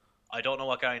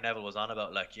what Gary Neville was on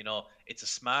about. Like, it's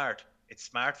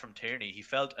smart from Tierney. He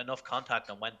felt enough contact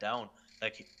and went down.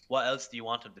 Like, what else do you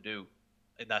want him to do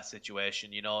in that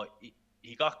situation?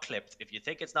 He got clipped. If you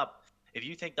think that's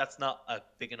not a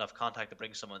big enough contact to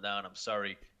bring someone down, I'm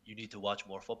sorry. You need to watch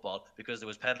more football, because there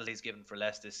was penalties given for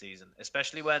less this season,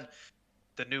 especially when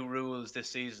the new rules this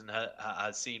season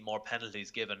has seen more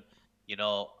penalties given.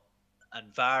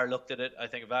 And VAR looked at it. I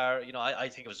think VAR, I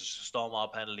think it was just a stonewall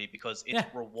penalty because it's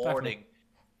rewarding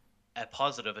a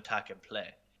positive attack and play.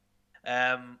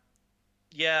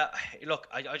 Look,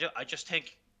 I just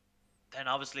think then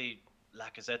obviously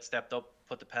Lacazette stepped up,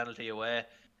 put the penalty away,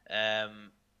 and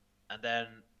then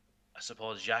I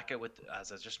suppose Xhaka, with,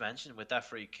 as I just mentioned, with that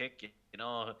free kick, in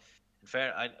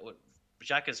fair,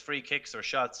 Xhaka's free kicks or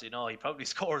shots, he probably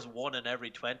scores 1 in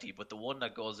every 20, but the one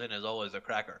that goes in is always a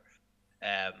cracker.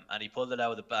 And he pulled it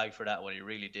out of the bag for that one. He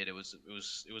really did. It was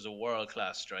a world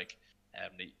class strike.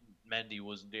 Mendy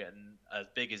wasn't getting, as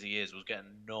big as he is, was getting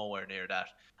nowhere near that.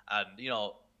 And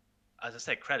as I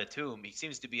said, credit to him. He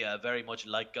seems to be a very much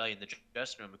liked guy in the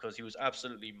dressing room, because he was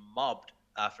absolutely mobbed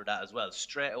after that as well,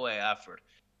 straight away after it.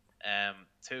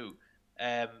 Too.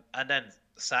 And then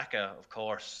Saka, of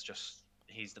course, just.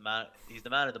 He's the man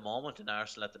of the moment in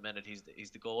Arsenal at the minute.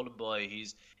 He's the golden boy.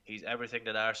 He's everything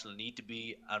that Arsenal need to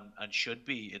be and should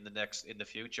be in the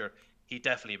future. He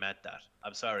definitely meant that.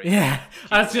 I'm sorry. Yeah,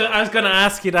 I was going to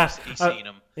ask you that. He's seen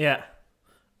him. Yeah,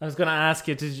 I was going to ask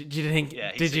you. Did you think?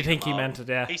 Yeah, did you think he meant it?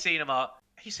 Yeah. He's seen him all.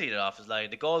 He seen it off his line.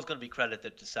 The goal's going to be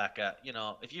credited to Saka.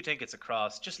 If you think it's a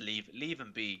cross, just leave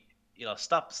him be.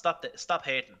 Stop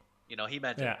hating. He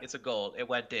meant it. Yeah. It's a goal. It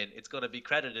went in. It's going to be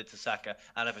credited to Saka,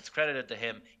 and if it's credited to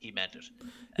him, he meant it.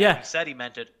 Yeah. He said he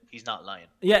meant it. He's not lying.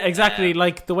 Yeah, exactly.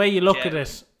 Like the way you look at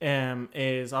it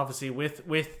is obviously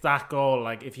with that goal.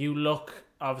 Like if you look,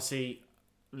 obviously,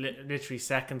 literally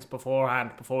seconds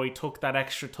beforehand, before he took that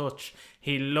extra touch,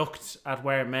 he looked at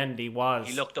where Mendy was.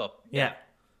 He looked up. Yeah.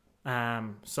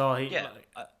 So he. Yeah.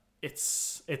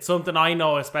 It's something I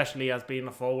know, especially as being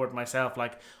a forward myself.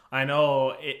 Like I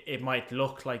know it might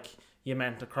look like you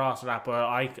meant to cross that, but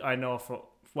I know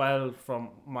from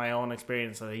my own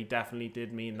experience that he definitely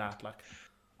did mean that. Like.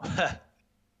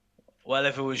 Well,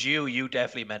 if it was you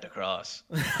definitely meant to cross.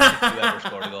 If you ever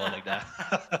scored a goal like that.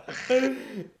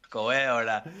 Go away or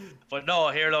that. But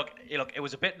no, look, it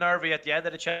was a bit nervy at the end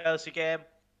of the Chelsea game.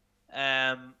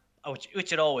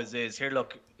 Which it always is. Here,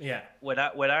 look. Yeah. When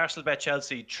Arsenal bet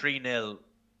Chelsea 3-0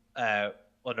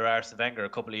 under Arsene Wenger a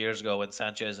couple of years ago, when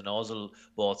Sanchez and Ozil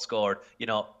both scored,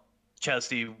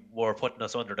 Chelsea were putting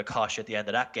us under the cosh at the end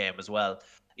of that game as well.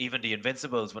 Even the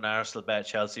Invincibles, when Arsenal bet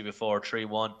Chelsea before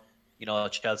 3-1,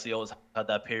 Chelsea always had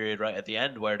that period right at the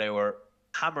end where they were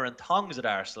hammering tongs at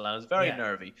Arsenal, and it was very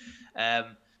nervy.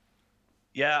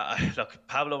 Look,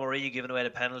 Pablo Mari giving away the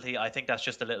penalty, I think that's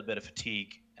just a little bit of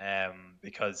fatigue,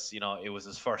 because it was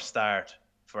his first start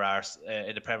for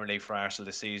in the Premier League for Arsenal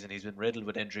this season. He's been riddled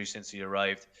with injuries since he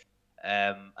arrived.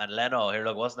 And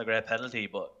Leno, wasn't a great penalty,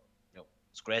 but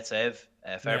it's a great save.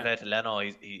 Fair play to Leno.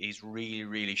 He's really,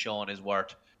 really shown his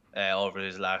worth over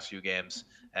his last few games.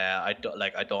 I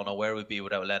don't know where we'd be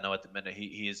without Leno at the minute.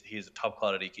 He is a top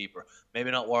quality keeper.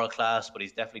 Maybe not world class, but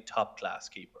he's definitely top class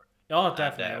keeper. Oh,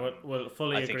 definitely. And, we'll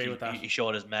fully I agree think with that. He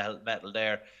showed his metal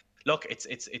there. Look,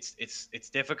 it's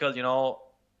difficult.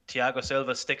 Thiago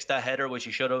Silva sticks that header, which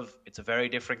he should have. It's a very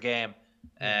different game.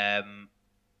 And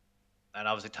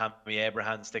obviously Tammy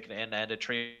Abraham sticking it in and the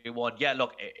 3-1. Yeah,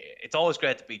 look, it's always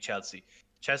great to beat Chelsea.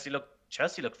 Chelsea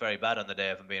looked very bad on the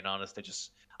day, if I'm being honest.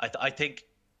 I think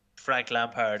Frank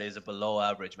Lampard is a below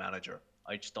average manager.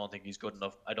 I just don't think he's good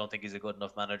enough. I don't think he's a good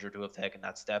enough manager to have taken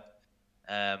that step.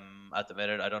 At the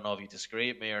minute, I don't know if you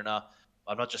disagree with me or not.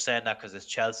 I'm not just saying that because it's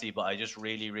Chelsea, but I just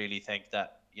really, really think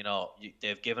that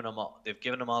they've given him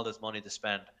all this money to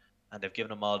spend, and they've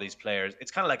given him all these players.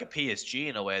 It's kind of like a PSG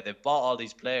in a way. They've bought all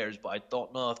these players, but I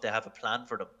don't know if they have a plan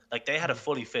for them. Like they had a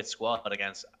fully fit squad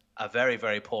against a very,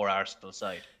 very poor Arsenal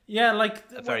side. Yeah, like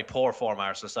a very poor form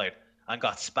Arsenal side, and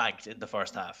got spanked in the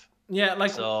first half. Yeah,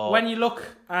 like when you look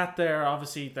at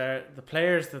the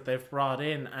players that they've brought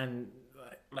in, and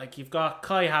like you've got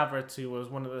Kai Havertz, who was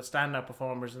one of the standout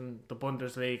performers in the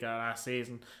Bundesliga last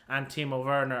season, and Timo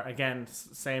Werner, again,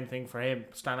 same thing for him,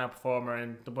 standout performer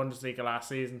in the Bundesliga last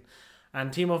season.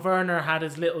 And Timo Werner had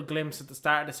his little glimpse at the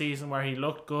start of the season where he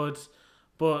looked good,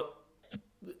 but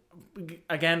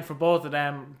again, for both of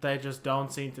them, they just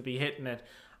don't seem to be hitting it.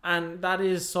 And that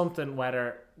is something,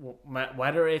 whether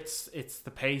it's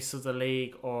the pace of the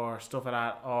league or stuff like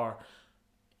that, or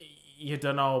you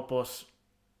don't know, but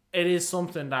it is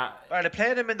something that... They're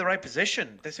playing him in the right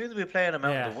position. They seem to be playing him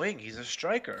out the wing. He's a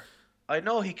striker. I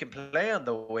know he can play on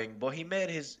the wing, but he made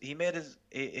his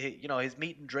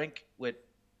meat and drink with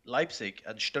Leipzig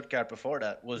and Stuttgart before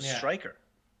that was striker.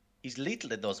 He's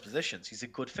lethal in those positions. He's a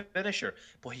good finisher,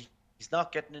 but he's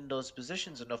not getting in those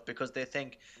positions enough because they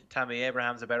think Tammy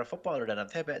Abraham's a better footballer than him.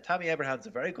 Tammy Abraham's a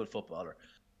very good footballer,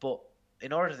 but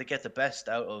in order to get the best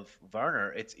out of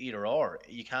Werner, it's either or.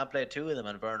 You can't play two of them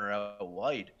and Werner out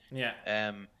wide. Yeah.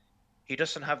 He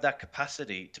doesn't have that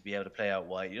capacity to be able to play out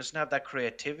wide. He doesn't have that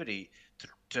creativity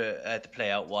to play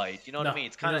out wide. You know what I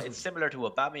mean? It's similar to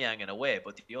Aubameyang in a way,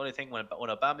 but the only thing when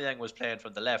Aubameyang was playing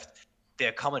from the left, they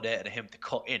accommodated him to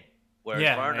cut in,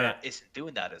 whereas Werner isn't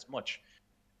doing that as much.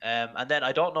 And then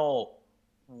I don't know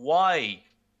why.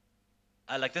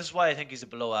 This is why I think he's a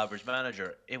below average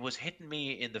manager. It was hitting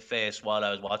me in the face while I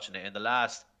was watching it. In the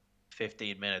last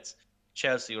 15 minutes,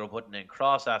 Chelsea were putting in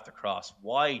cross after cross.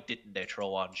 Why didn't they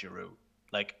throw on Giroud?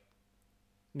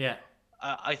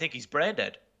 I think he's brain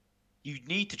dead. You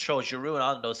need to throw Giroud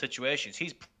on in those situations.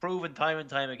 He's proven time and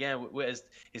time again with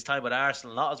his time with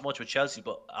Arsenal, not as much with Chelsea,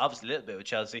 but obviously a little bit with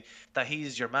Chelsea, that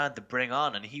he's your man to bring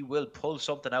on, and he will pull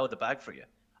something out of the bag for you.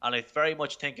 And I very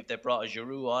much think if they brought a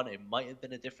Giroud on, it might have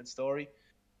been a different story.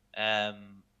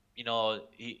 He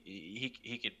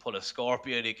could pull a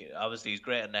scorpion. Obviously he's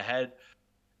great in the head.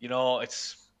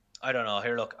 I don't know.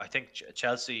 Here, look, I think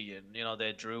Chelsea,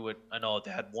 they drew with. I know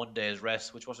they had 1 day's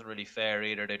rest, which wasn't really fair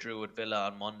either. They drew with Villa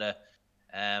on Monday.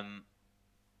 I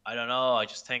don't know. I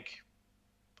just think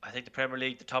I think the Premier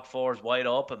League, the top four is wide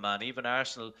open, man. Even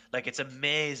Arsenal, like it's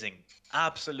amazing,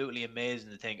 absolutely amazing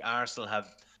to think Arsenal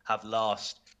have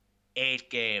lost 8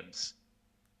 games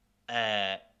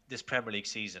uh, this Premier League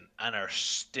season and are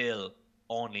still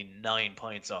only 9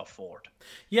 points off fourth.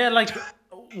 Yeah, like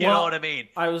You know what I mean?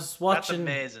 I was That's watching.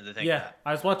 amazing to think Yeah, that.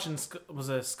 I was watching. Was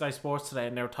a Sky Sports today,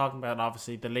 and they were talking about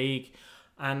obviously the league,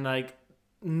 and like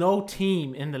no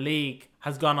team in the league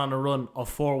has gone on a run of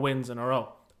 4 wins in a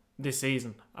row this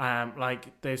season.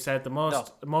 Like they said, the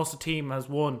most a team has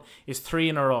won is 3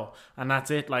 in a row, and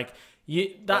that's it. Like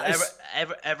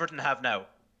Everton have now.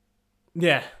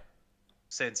 Yeah.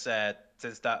 Since that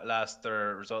last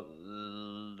their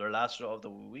last result of the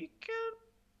weekend.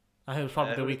 I think it was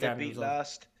probably the weekend. They beat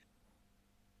last.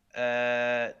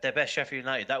 They bet Sheffield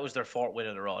United. That was their 4th win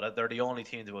in a row. They're the only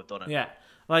team to have done it. Yeah,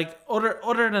 like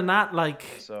other than that, like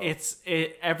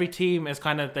every team is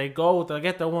kind of they'll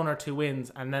get their 1 or 2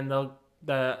 wins, and then they'll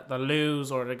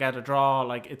lose or they get a draw.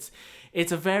 Like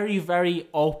it's a very, very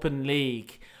open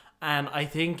league. And I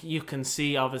think you can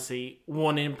see, obviously,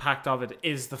 one impact of it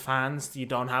is the fans. You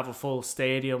don't have a full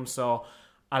stadium, so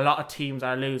a lot of teams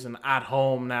are losing at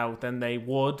home now than they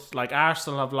would. Like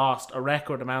Arsenal have lost a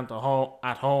record amount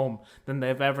at home than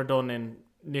they've ever done in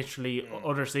literally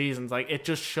other seasons. Like it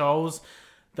just shows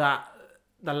that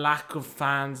the lack of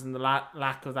fans and the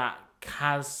lack of that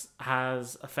has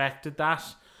affected that,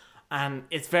 and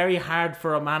it's very hard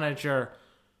for a manager.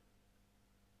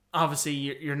 Obviously,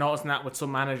 you're noticing that with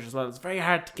some managers as well. It's very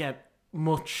hard to get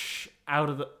much out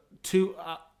of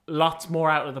lots more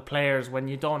out of the players when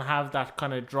you don't have that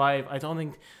kind of drive. I don't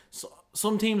think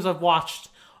some teams I've watched,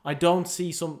 I don't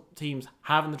see some teams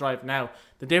having the drive. Now,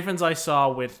 the difference I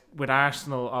saw with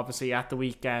Arsenal, obviously, at the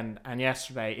weekend and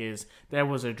yesterday is there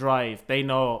was a drive. They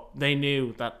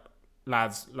knew that,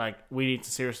 lads, like, we need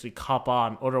to seriously cop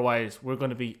on, otherwise we're going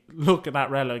to be looking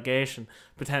at relegation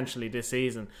potentially this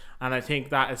season. And I think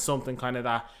that is something kind of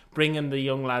that bringing the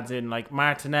young lads in, like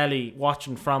Martinelli,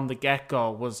 watching from the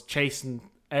get-go, was chasing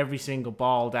every single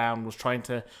ball down, was trying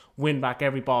to win back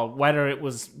every ball, whether it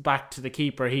was back to the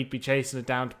keeper, he'd be chasing it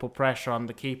down to put pressure on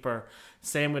the keeper.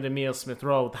 Same with Emile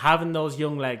Smith-Rowe. Having those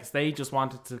young legs, they just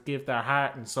wanted to give their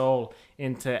heart and soul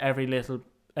into every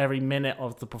minute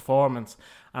of the performance.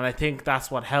 And I think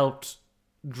that's what helped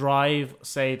drive,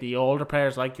 say, the older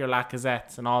players like your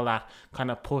Lacazettes and all that kind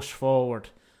of push forward.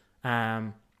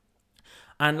 And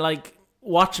like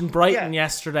watching Brighton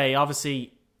yesterday,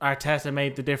 obviously Arteta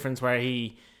made the difference where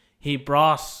he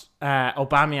brought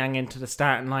Aubameyang into the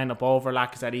starting lineup over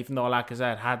Lacazette, even though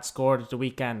Lacazette had scored at the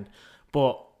weekend.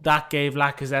 But that gave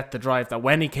Lacazette the drive that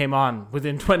when he came on,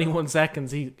 within 21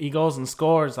 seconds, he goes and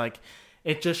scores. Like,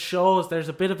 it just shows there's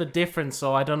a bit of a difference.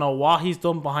 So I don't know what he's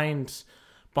done behind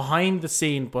the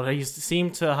scene, but he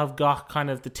seemed to have got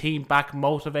kind of the team back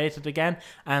motivated again,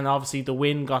 and obviously the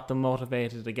win got them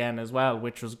motivated again as well,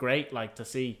 which was great, like, to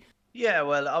see. Yeah,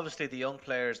 well, obviously the young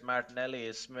players,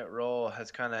 Martinelli, Smith-Rowe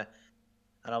has kind of,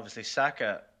 and obviously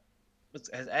Saka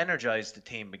has energized the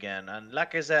team again. And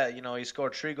Lacazette, he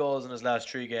scored 3 goals in his last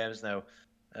 3 games now,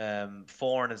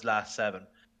 4 in his last 7.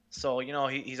 So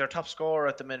he's our top scorer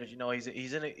at the minute.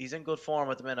 He's in good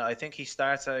form at the minute. I think he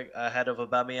starts ahead of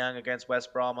Aubameyang against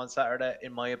West Brom on Saturday,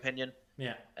 in my opinion.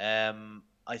 Yeah.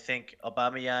 I think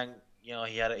Aubameyang,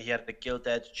 he had a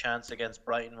gilt-edged chance against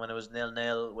Brighton when it was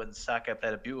 0-0, when Saka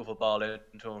played a beautiful ball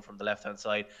into him from the left-hand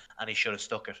side, and he should have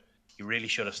stuck it. He really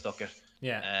should have stuck it.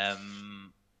 Yeah.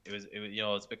 It was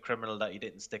it's a bit criminal that he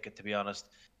didn't stick it, to be honest.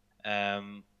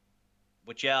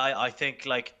 But yeah, I think,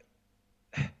 like,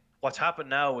 what's happened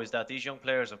now is that these young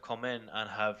players have come in and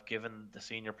have given the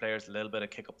senior players a little bit of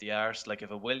kick up the arse. Like,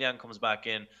 if a Willian comes back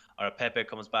in or a Pepe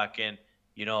comes back in,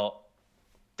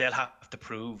 they'll have to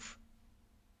prove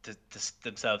to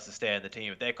themselves to stay in the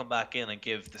team. If they come back in and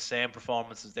give the same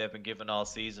performances they've been given all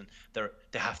season,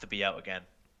 they have to be out again.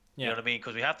 Yeah. You know what I mean?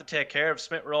 Because we have to take care of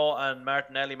Smith-Rowe and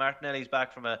Martinelli. Martinelli's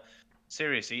back from a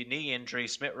serious knee injury.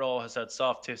 Smith-Rowe has had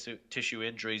soft tissue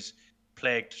injuries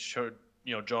plagued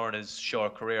during his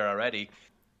short career already.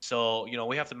 So,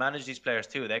 we have to manage these players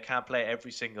too. They can't play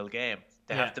every single game.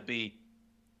 They have to be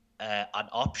an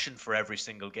option for every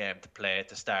single game to play at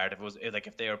the start.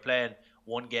 If they were playing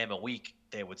 1 game a week,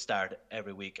 they would start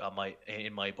every week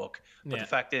in my book. But the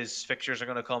fact is, fixtures are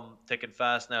going to come thick and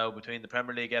fast now between the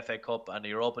Premier League, FA Cup, and the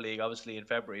Europa League, obviously in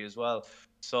February as well.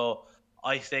 So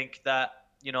I think that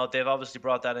they've obviously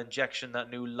brought that injection, that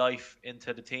new life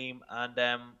into the team.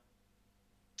 And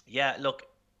look,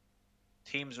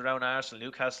 teams around Arsenal,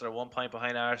 Newcastle are 1 point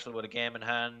behind Arsenal with a game in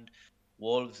hand.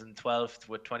 Wolves in 12th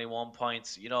with 21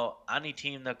 points. Any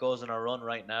team that goes on a run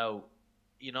right now,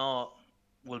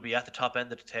 will be at the top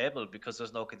end of the table because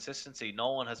there's no consistency.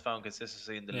 No one has found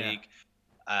consistency in the Yeah. league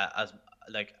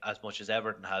as much as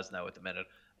Everton has now at the minute.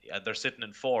 Yeah, they're sitting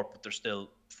in fourth, but they're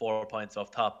still 4 points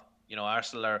off top.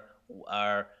 Arsenal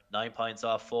are 9 points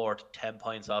off fourth, 10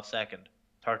 points off second,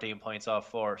 13 points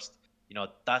off first.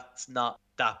 That's not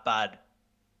that bad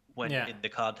when Yeah. in the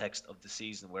context of the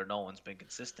season where no one's been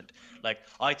consistent. Like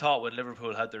I thought when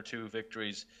Liverpool had their 2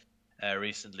 victories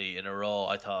recently in a row,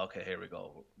 I thought, okay, here we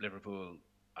go, Liverpool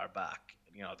are back.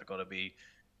 They're going to be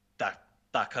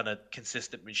that kind of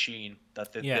consistent machine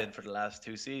that they've Yeah. been for the last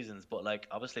 2 seasons. But like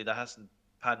obviously that hasn't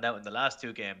panned out in the last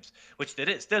 2 games, which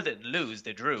they still didn't lose,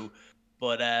 they drew.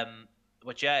 But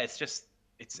yeah, it's just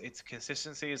it's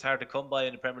consistency is hard to come by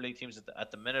in the Premier League teams at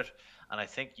the minute, and I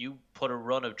think you put a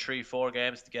run of 3-4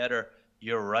 games together,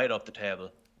 you're right up the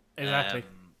table. Exactly.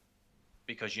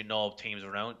 Because teams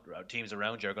around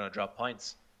you are going to drop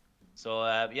points. So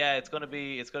yeah, it's going to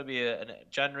be a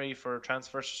January for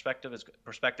transfer perspective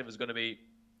is going to be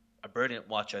a brilliant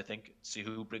watch. I think see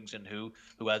who brings in who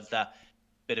adds that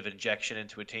bit of injection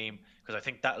into a team, because I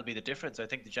think that'll be the difference. I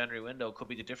think the January window could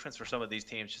be the difference for some of these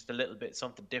teams, just a little bit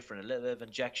something different, a little bit of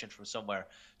injection from somewhere,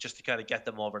 just to kind of get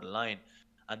them over the line.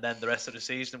 And then the rest of the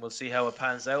season, we'll see how it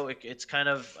pans out. It's kind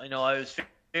of, I was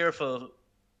fearful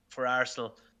for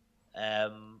Arsenal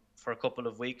for a couple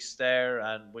of weeks there,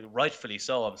 and rightfully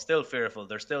so. I'm still fearful.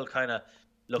 They're still kind of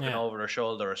looking over their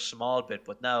shoulder a small bit,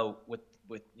 but now with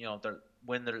they're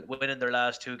winning their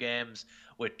last 2 games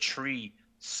with 3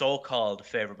 so-called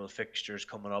favourable fixtures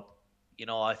coming up.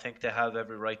 I think they have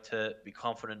every right to be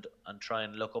confident and try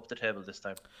and look up the table this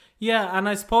time. Yeah, and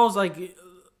I suppose like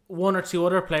one or two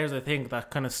other players I think that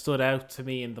kind of stood out to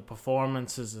me in the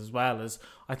performances as well is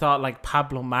I thought like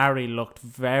Pablo Mari looked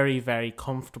very, very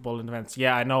comfortable in events.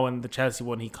 Yeah, I know in the Chelsea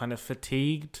one he kind of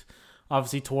fatigued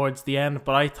obviously towards the end,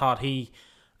 but I thought he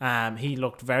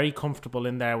looked very comfortable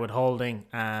in there with Holding.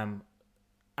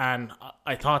 And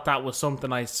I thought that was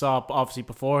something I saw obviously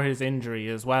before his injury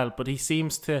as well, but he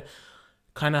seems to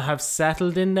kind of have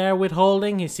settled in there with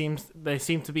Holding. They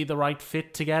seem to be the right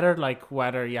fit together. Like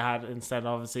whether you had instead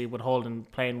obviously with Holding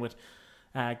playing with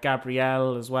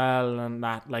Gabriel as well, and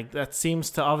that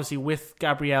seems to obviously with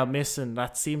Gabriel missing,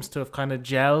 that seems to have kind of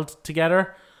gelled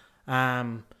together,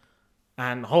 and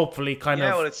hopefully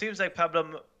well, it seems like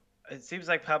Pablo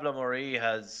Mari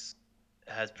has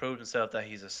proved himself that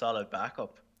he's a solid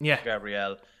backup. Yeah,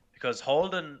 Gabriel. Because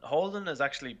Holden has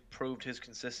actually proved his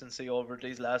consistency over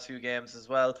these last few games as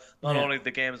well. Not only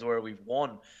the games where we've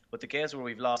won, but the games where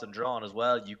we've lost and drawn as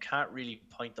well. You can't really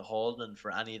point to Holden for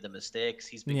any of the mistakes.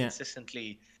 He's been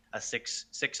consistently a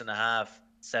 6.5,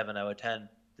 7 out of 10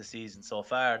 this season so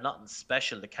far. Nothing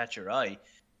special to catch your eye,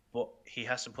 but he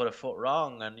hasn't put a foot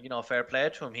wrong. And fair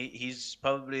play to him. He's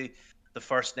probably the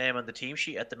first name on the team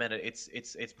sheet at the minute.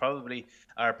 It's probably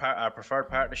our preferred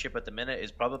partnership at the minute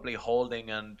is probably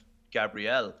Holding and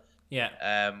Gabriel. Yeah.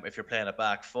 If you're playing a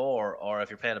back 4, or if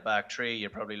you're playing a back 3, you're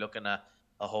probably looking at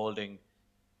a Holding,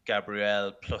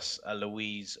 Gabriel plus a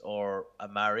Luiz or a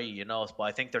Mari. But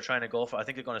I think they're trying to go for. I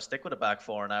think they're going to stick with a back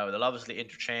 4 now. They'll obviously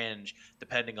interchange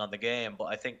depending on the game, but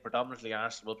I think predominantly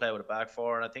Arsenal will play with a back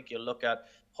 4, and I think you'll look at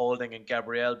Holding and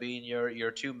Gabriel being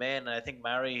your 2 main. And I think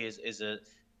Mari is a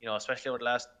especially over the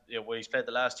last where he's played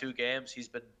the last 2 games, he's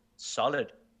been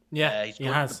solid. Yeah, he's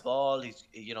good with the ball. He's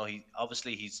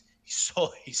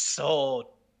so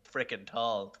freaking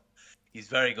tall. He's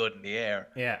very good in the air.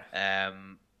 Yeah.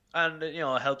 And it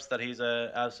helps that he's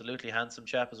a absolutely handsome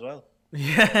chap as well.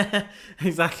 Yeah,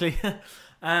 exactly.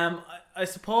 I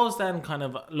suppose then kind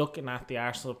of looking at the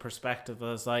Arsenal perspective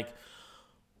as like,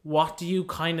 what do you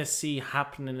kind of see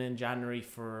happening in January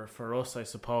for us, I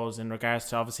suppose, in regards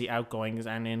to obviously outgoings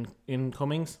and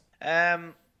incomings?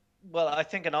 Well, I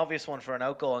think an obvious one for an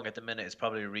outgoing at the minute is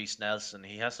probably Reiss Nelson.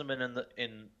 He hasn't been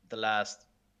in the last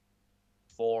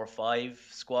 4 or 5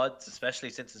 squads, especially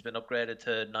since it's been upgraded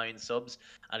to 9 subs,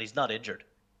 and he's not injured.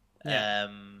 Yeah.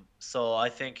 So I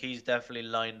think he's definitely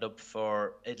lined up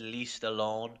for at least a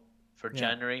loan for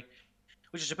January,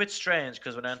 which is a bit strange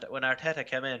because when Arteta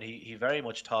came in, he very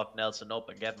much talked Nelson up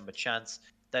and gave him a chance.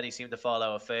 Then he seemed to fall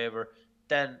out of favour.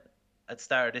 Then at the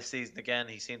start of this season again,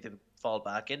 he seemed to fall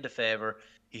back into favour.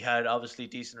 He had obviously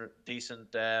decent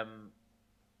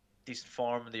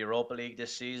form in the Europa League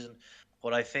this season,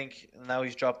 but I think now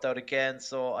he's dropped out again.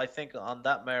 So I think on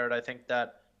that merit, I think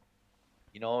that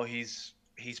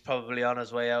he's probably on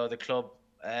his way out of the club.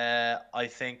 I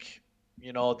think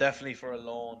definitely for a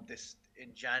loan this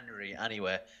in January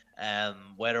anyway.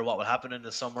 Whether what will happen in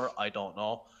the summer, I don't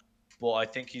know, but I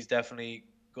think he's definitely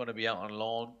going to be out on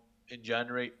loan in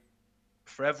January.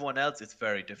 For everyone else, it's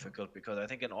very difficult because I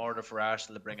think in order for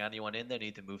Arsenal to bring anyone in, they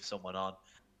need to move someone on.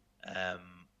 Um,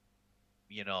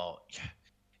 you know,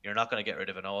 you're not going to get rid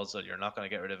of an Ozil. You're not going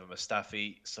to get rid of a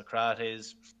Mustafi.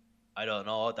 Socrates, I don't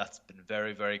know. That's been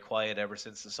very, very quiet ever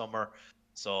since the summer.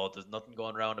 So there's nothing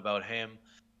going around about him.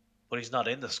 But he's not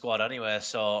in the squad anyway.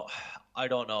 So I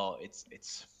don't know.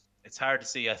 It's hard to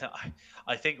see.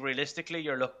 I think realistically,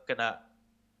 you're looking at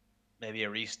maybe a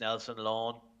Reece Nelson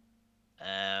loan.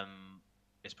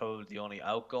 It's probably the only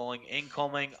outgoing.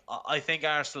 Incoming, I think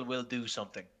Arsenal will do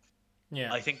something.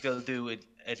 Yeah, I think they'll do it.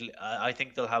 I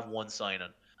think they'll have one signing.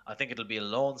 I think it'll be a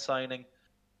loan signing,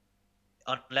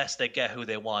 unless they get who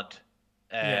they want.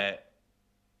 yeah, Uh,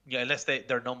 yeah, unless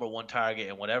their number one target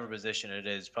in whatever position it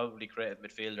is, probably creative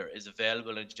midfielder, is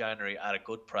available in January at a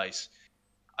good price.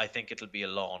 I think it'll be a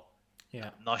loan. yeah,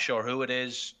 I'm not sure who it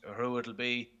is or who it'll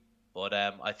be, but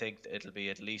I think it'll be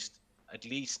at least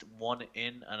one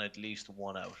in and at least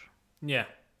one out. yeah.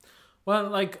 Well,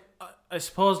 like I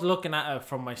suppose looking at it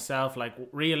from myself, like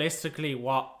realistically,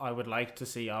 what I would like to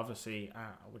see, obviously,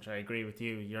 which I agree with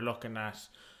you, you're looking at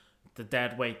the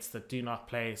dead weights that do not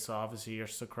play. So obviously your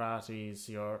Socrates,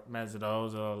 your Mesut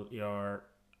Ozil, your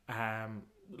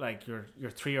like your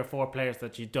 3 or 4 players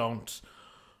that you don't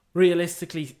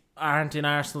realistically aren't in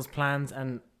Arsenal's plans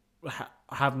and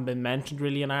haven't been mentioned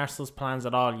really in Arsenal's plans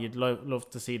at all. You'd love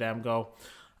to see them go.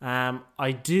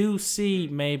 I do see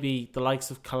maybe the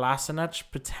likes of Kolasinac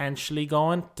potentially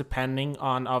going, depending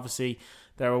on obviously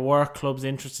there were clubs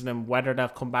interested in whether they'll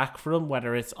come back for him,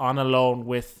 whether it's on a loan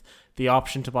with the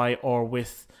option to buy or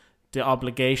with the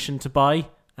obligation to buy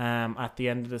at the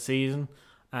end of the season.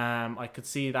 I could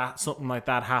see that something like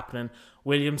that happening.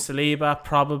 William Saliba,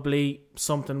 probably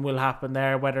something will happen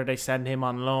there. Whether they send him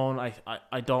on loan,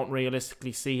 I don't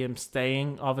realistically see him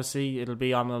staying. Obviously, it'll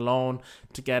be on a loan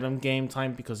to get him game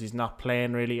time because he's not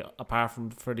playing really apart from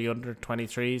for the under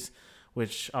 23s,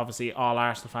 which obviously all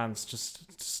Arsenal fans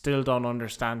just still don't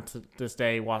understand to this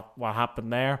day what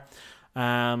happened there.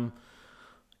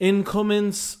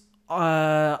 Incomings,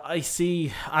 I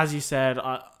see, as you said,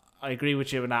 I agree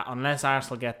with you in that unless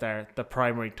Arsenal get the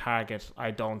primary target,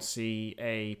 I don't see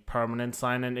a permanent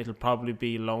signing. It'll probably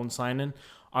be loan signing.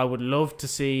 I would love to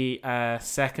see a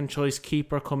second choice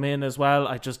keeper come in as well.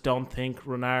 I just don't think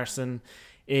Runarsson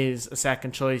is a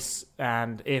second choice,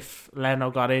 and if Leno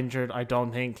got injured, I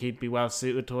don't think he'd be well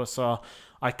suited to us. So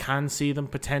I can see them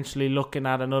potentially looking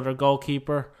at another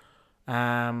goalkeeper,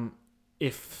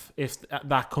 if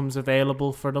that comes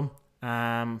available for them.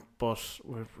 But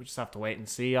we just have to wait and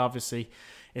see. Obviously,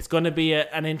 it's going to be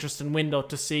an interesting window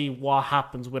to see what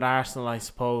happens with Arsenal, I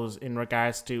suppose, in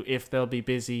regards to if they'll be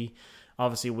busy,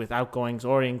 obviously, with outgoings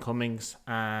or incomings,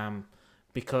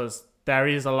 because there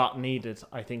is a lot needed,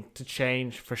 I think, to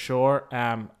change for sure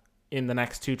in the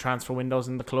next 2 transfer windows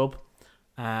in the club.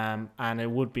 And it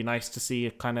would be nice to see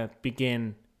it kind of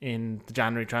begin in the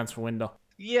January transfer window.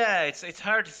 Yeah, it's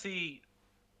hard to see.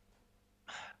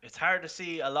 It's hard to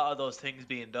see a lot of those things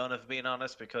being done, if being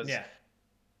honest, because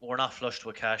we're not flushed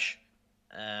with cash.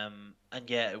 And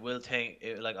yeah, it will take.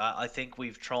 I think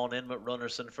we've thrown in with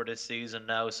Runnerson for this season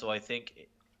now, so I think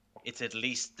it's at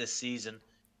least this season.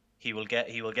 He will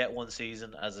get one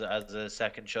season as a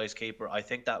second choice keeper. I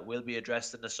think that will be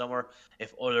addressed in the summer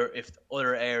if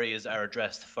other areas are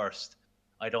addressed first.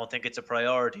 I don't think it's a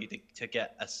priority to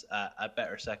get a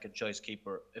better second choice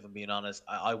keeper. If I'm being honest,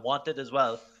 I want it as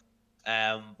well.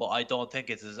 But I don't think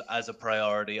it's as a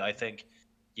priority. I think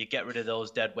you get rid of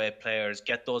those dead weight players,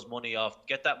 get that money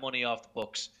off the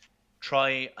books,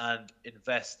 try and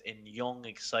invest in young,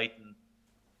 exciting,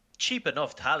 cheap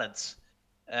enough talents.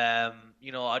 I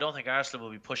don't think Arsenal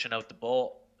will be pushing out the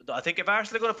boat. I think if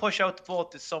Arsenal are going to push out the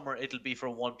boat this summer, it'll be for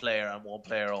one player and one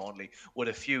player only, with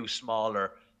a few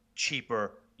smaller,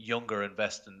 cheaper, younger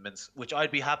investments, which I'd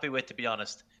be happy with, to be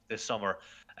honest, this summer.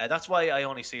 That's why I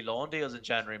only see loan deals in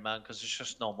January, man, because there's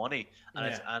just no money,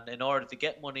 and in order to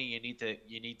get money, you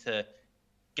need to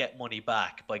get money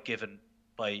back by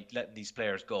letting these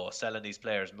players go, selling these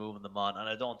players, moving them on, and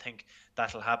I don't think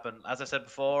that'll happen. As I said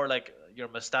before, like your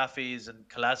Mustafis and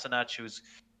Kolasinac, whose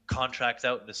contracts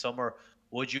out in the summer,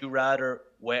 would you rather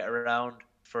wait around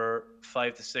for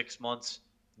 5 to 6 months,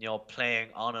 playing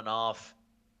on and off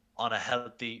on a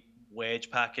healthy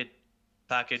wage package,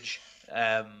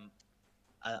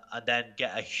 and then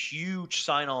get a huge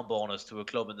sign-on bonus to a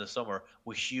club in the summer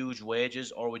with huge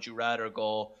wages, or would you rather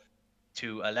go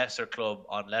to a lesser club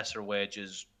on lesser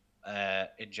wages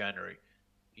in January?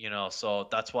 So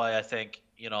that's why I think,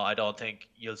 I don't think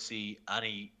you'll see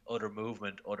any other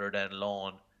movement other than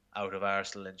loan out of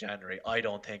Arsenal in January. I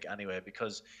don't think anyway,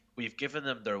 because we've given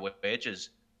them their wages,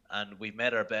 and we've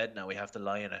made our bed. Now we have to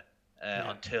lie in it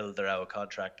until they're out of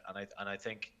contract. And I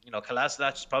think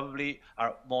Kolasinac is probably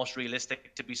our most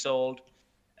realistic to be sold,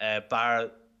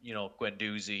 bar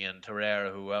Guendouzi and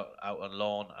Torreira, who are out on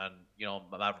loan, and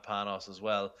Mavropanos as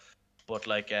well. But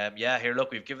here,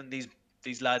 look, we've given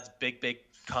these lads big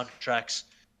contracts,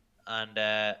 and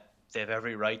they have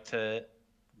every right to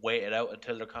wait it out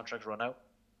until their contracts run out.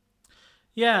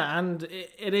 Yeah, and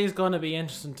it is going to be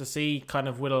interesting to see kind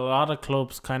of with a lot of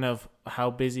clubs kind of how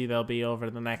busy they'll be over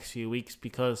the next few weeks,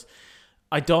 because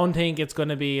I don't think it's going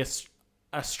to be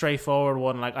a straightforward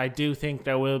one. Like, I do think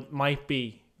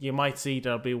you might see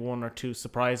there'll be one or two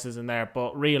surprises in there,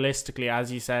 but realistically, as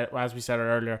we said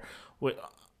earlier,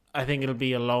 I think it'll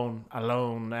be a loan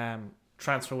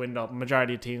transfer window.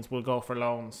 Majority of teams will go for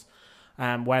loans,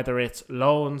 whether it's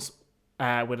loans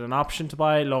with an option to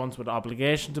buy, loans with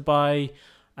obligation to buy,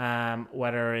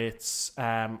 whether it's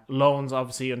loans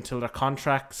obviously until their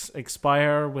contracts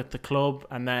expire with the club,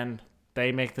 and then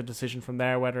they make the decision from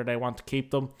there whether they want to keep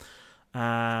them.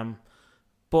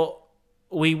 But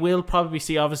we will probably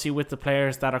see, obviously, with the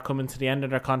players that are coming to the end of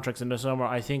their contracts in the summer,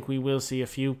 I think we will see a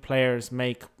few players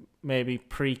make maybe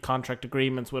pre-contract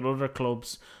agreements with other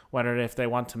clubs, whether if they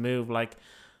want to move. Like,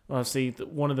 obviously,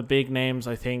 one of the big names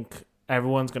I think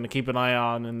everyone's going to keep an eye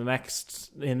on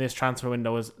in this transfer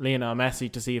window is Lionel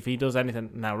Messi, to see if he does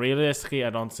anything. Now, realistically, I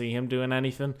don't see him doing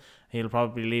anything. He'll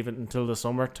probably leave it until the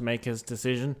summer to make his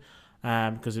decision,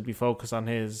 because he'll be focused on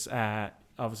his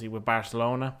obviously with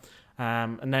Barcelona.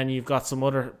 And then you've got some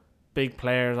other big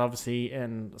players, obviously,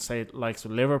 in say likes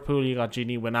with Liverpool. You got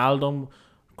Gini Wijnaldum.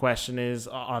 Question is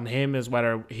on him is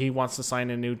whether he wants to sign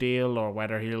a new deal, or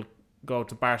whether he'll go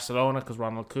to Barcelona because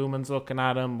Ronald Koeman's looking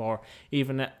at him, or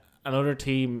even another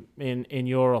team in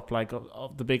Europe, like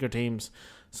of the bigger teams.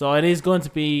 So it is going to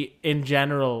be, in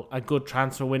general, a good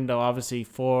transfer window, obviously,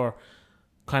 for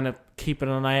kind of keeping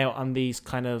an eye out on these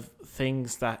kind of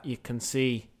things that you can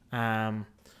see.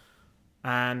 And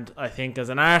I think as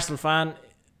an Arsenal fan,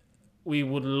 we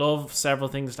would love several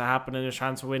things to happen in the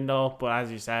transfer window, but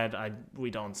as you said,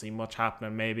 we don't see much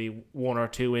happening. Maybe one or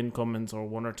two incomings or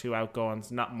one or two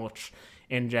outgoings, not much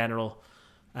in general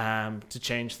to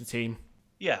change the team.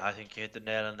 Yeah, I think you hit the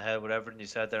nail on the head with everything you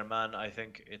said there, man. I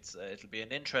think it'll be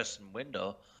an interesting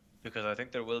window, because I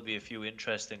think there will be a few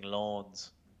interesting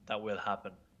loans that will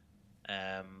happen.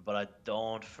 But I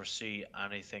don't foresee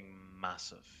anything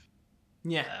massive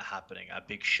happening, a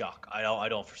big shock. I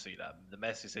don't foresee that. The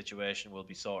Messi situation will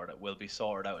be sorted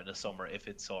out in the summer, if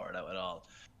it's sorted out at all.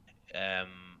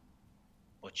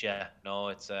 But yeah, no,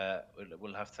 it's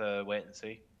we'll have to wait and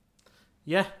see.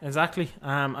 Yeah, exactly.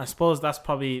 I suppose that's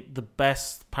probably the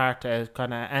best part to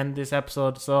kind of end this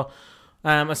episode. So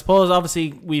I suppose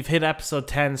obviously we've hit episode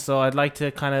 10, so I'd like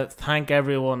to kind of thank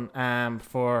everyone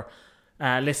for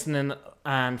listening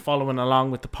and following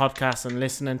along with the podcast and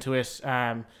listening to it.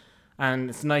 And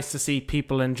it's nice to see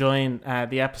people enjoying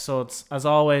the episodes. As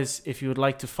always, if you would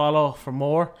like to follow for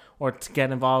more or to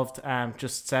get involved,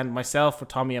 just send myself or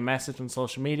Tommy a message on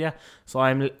social media. So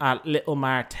I'm at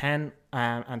LittleMar10,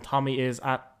 and Tommy is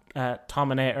at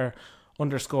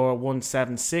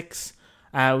Tominator_176.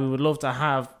 We would love to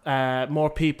have more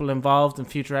people involved in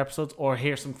future episodes, or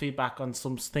hear some feedback on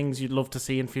some things you'd love to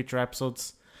see in future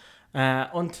episodes.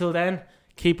 Until then,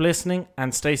 keep listening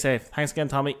and stay safe. Thanks again,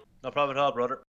 Tommy. No problem at all, brother.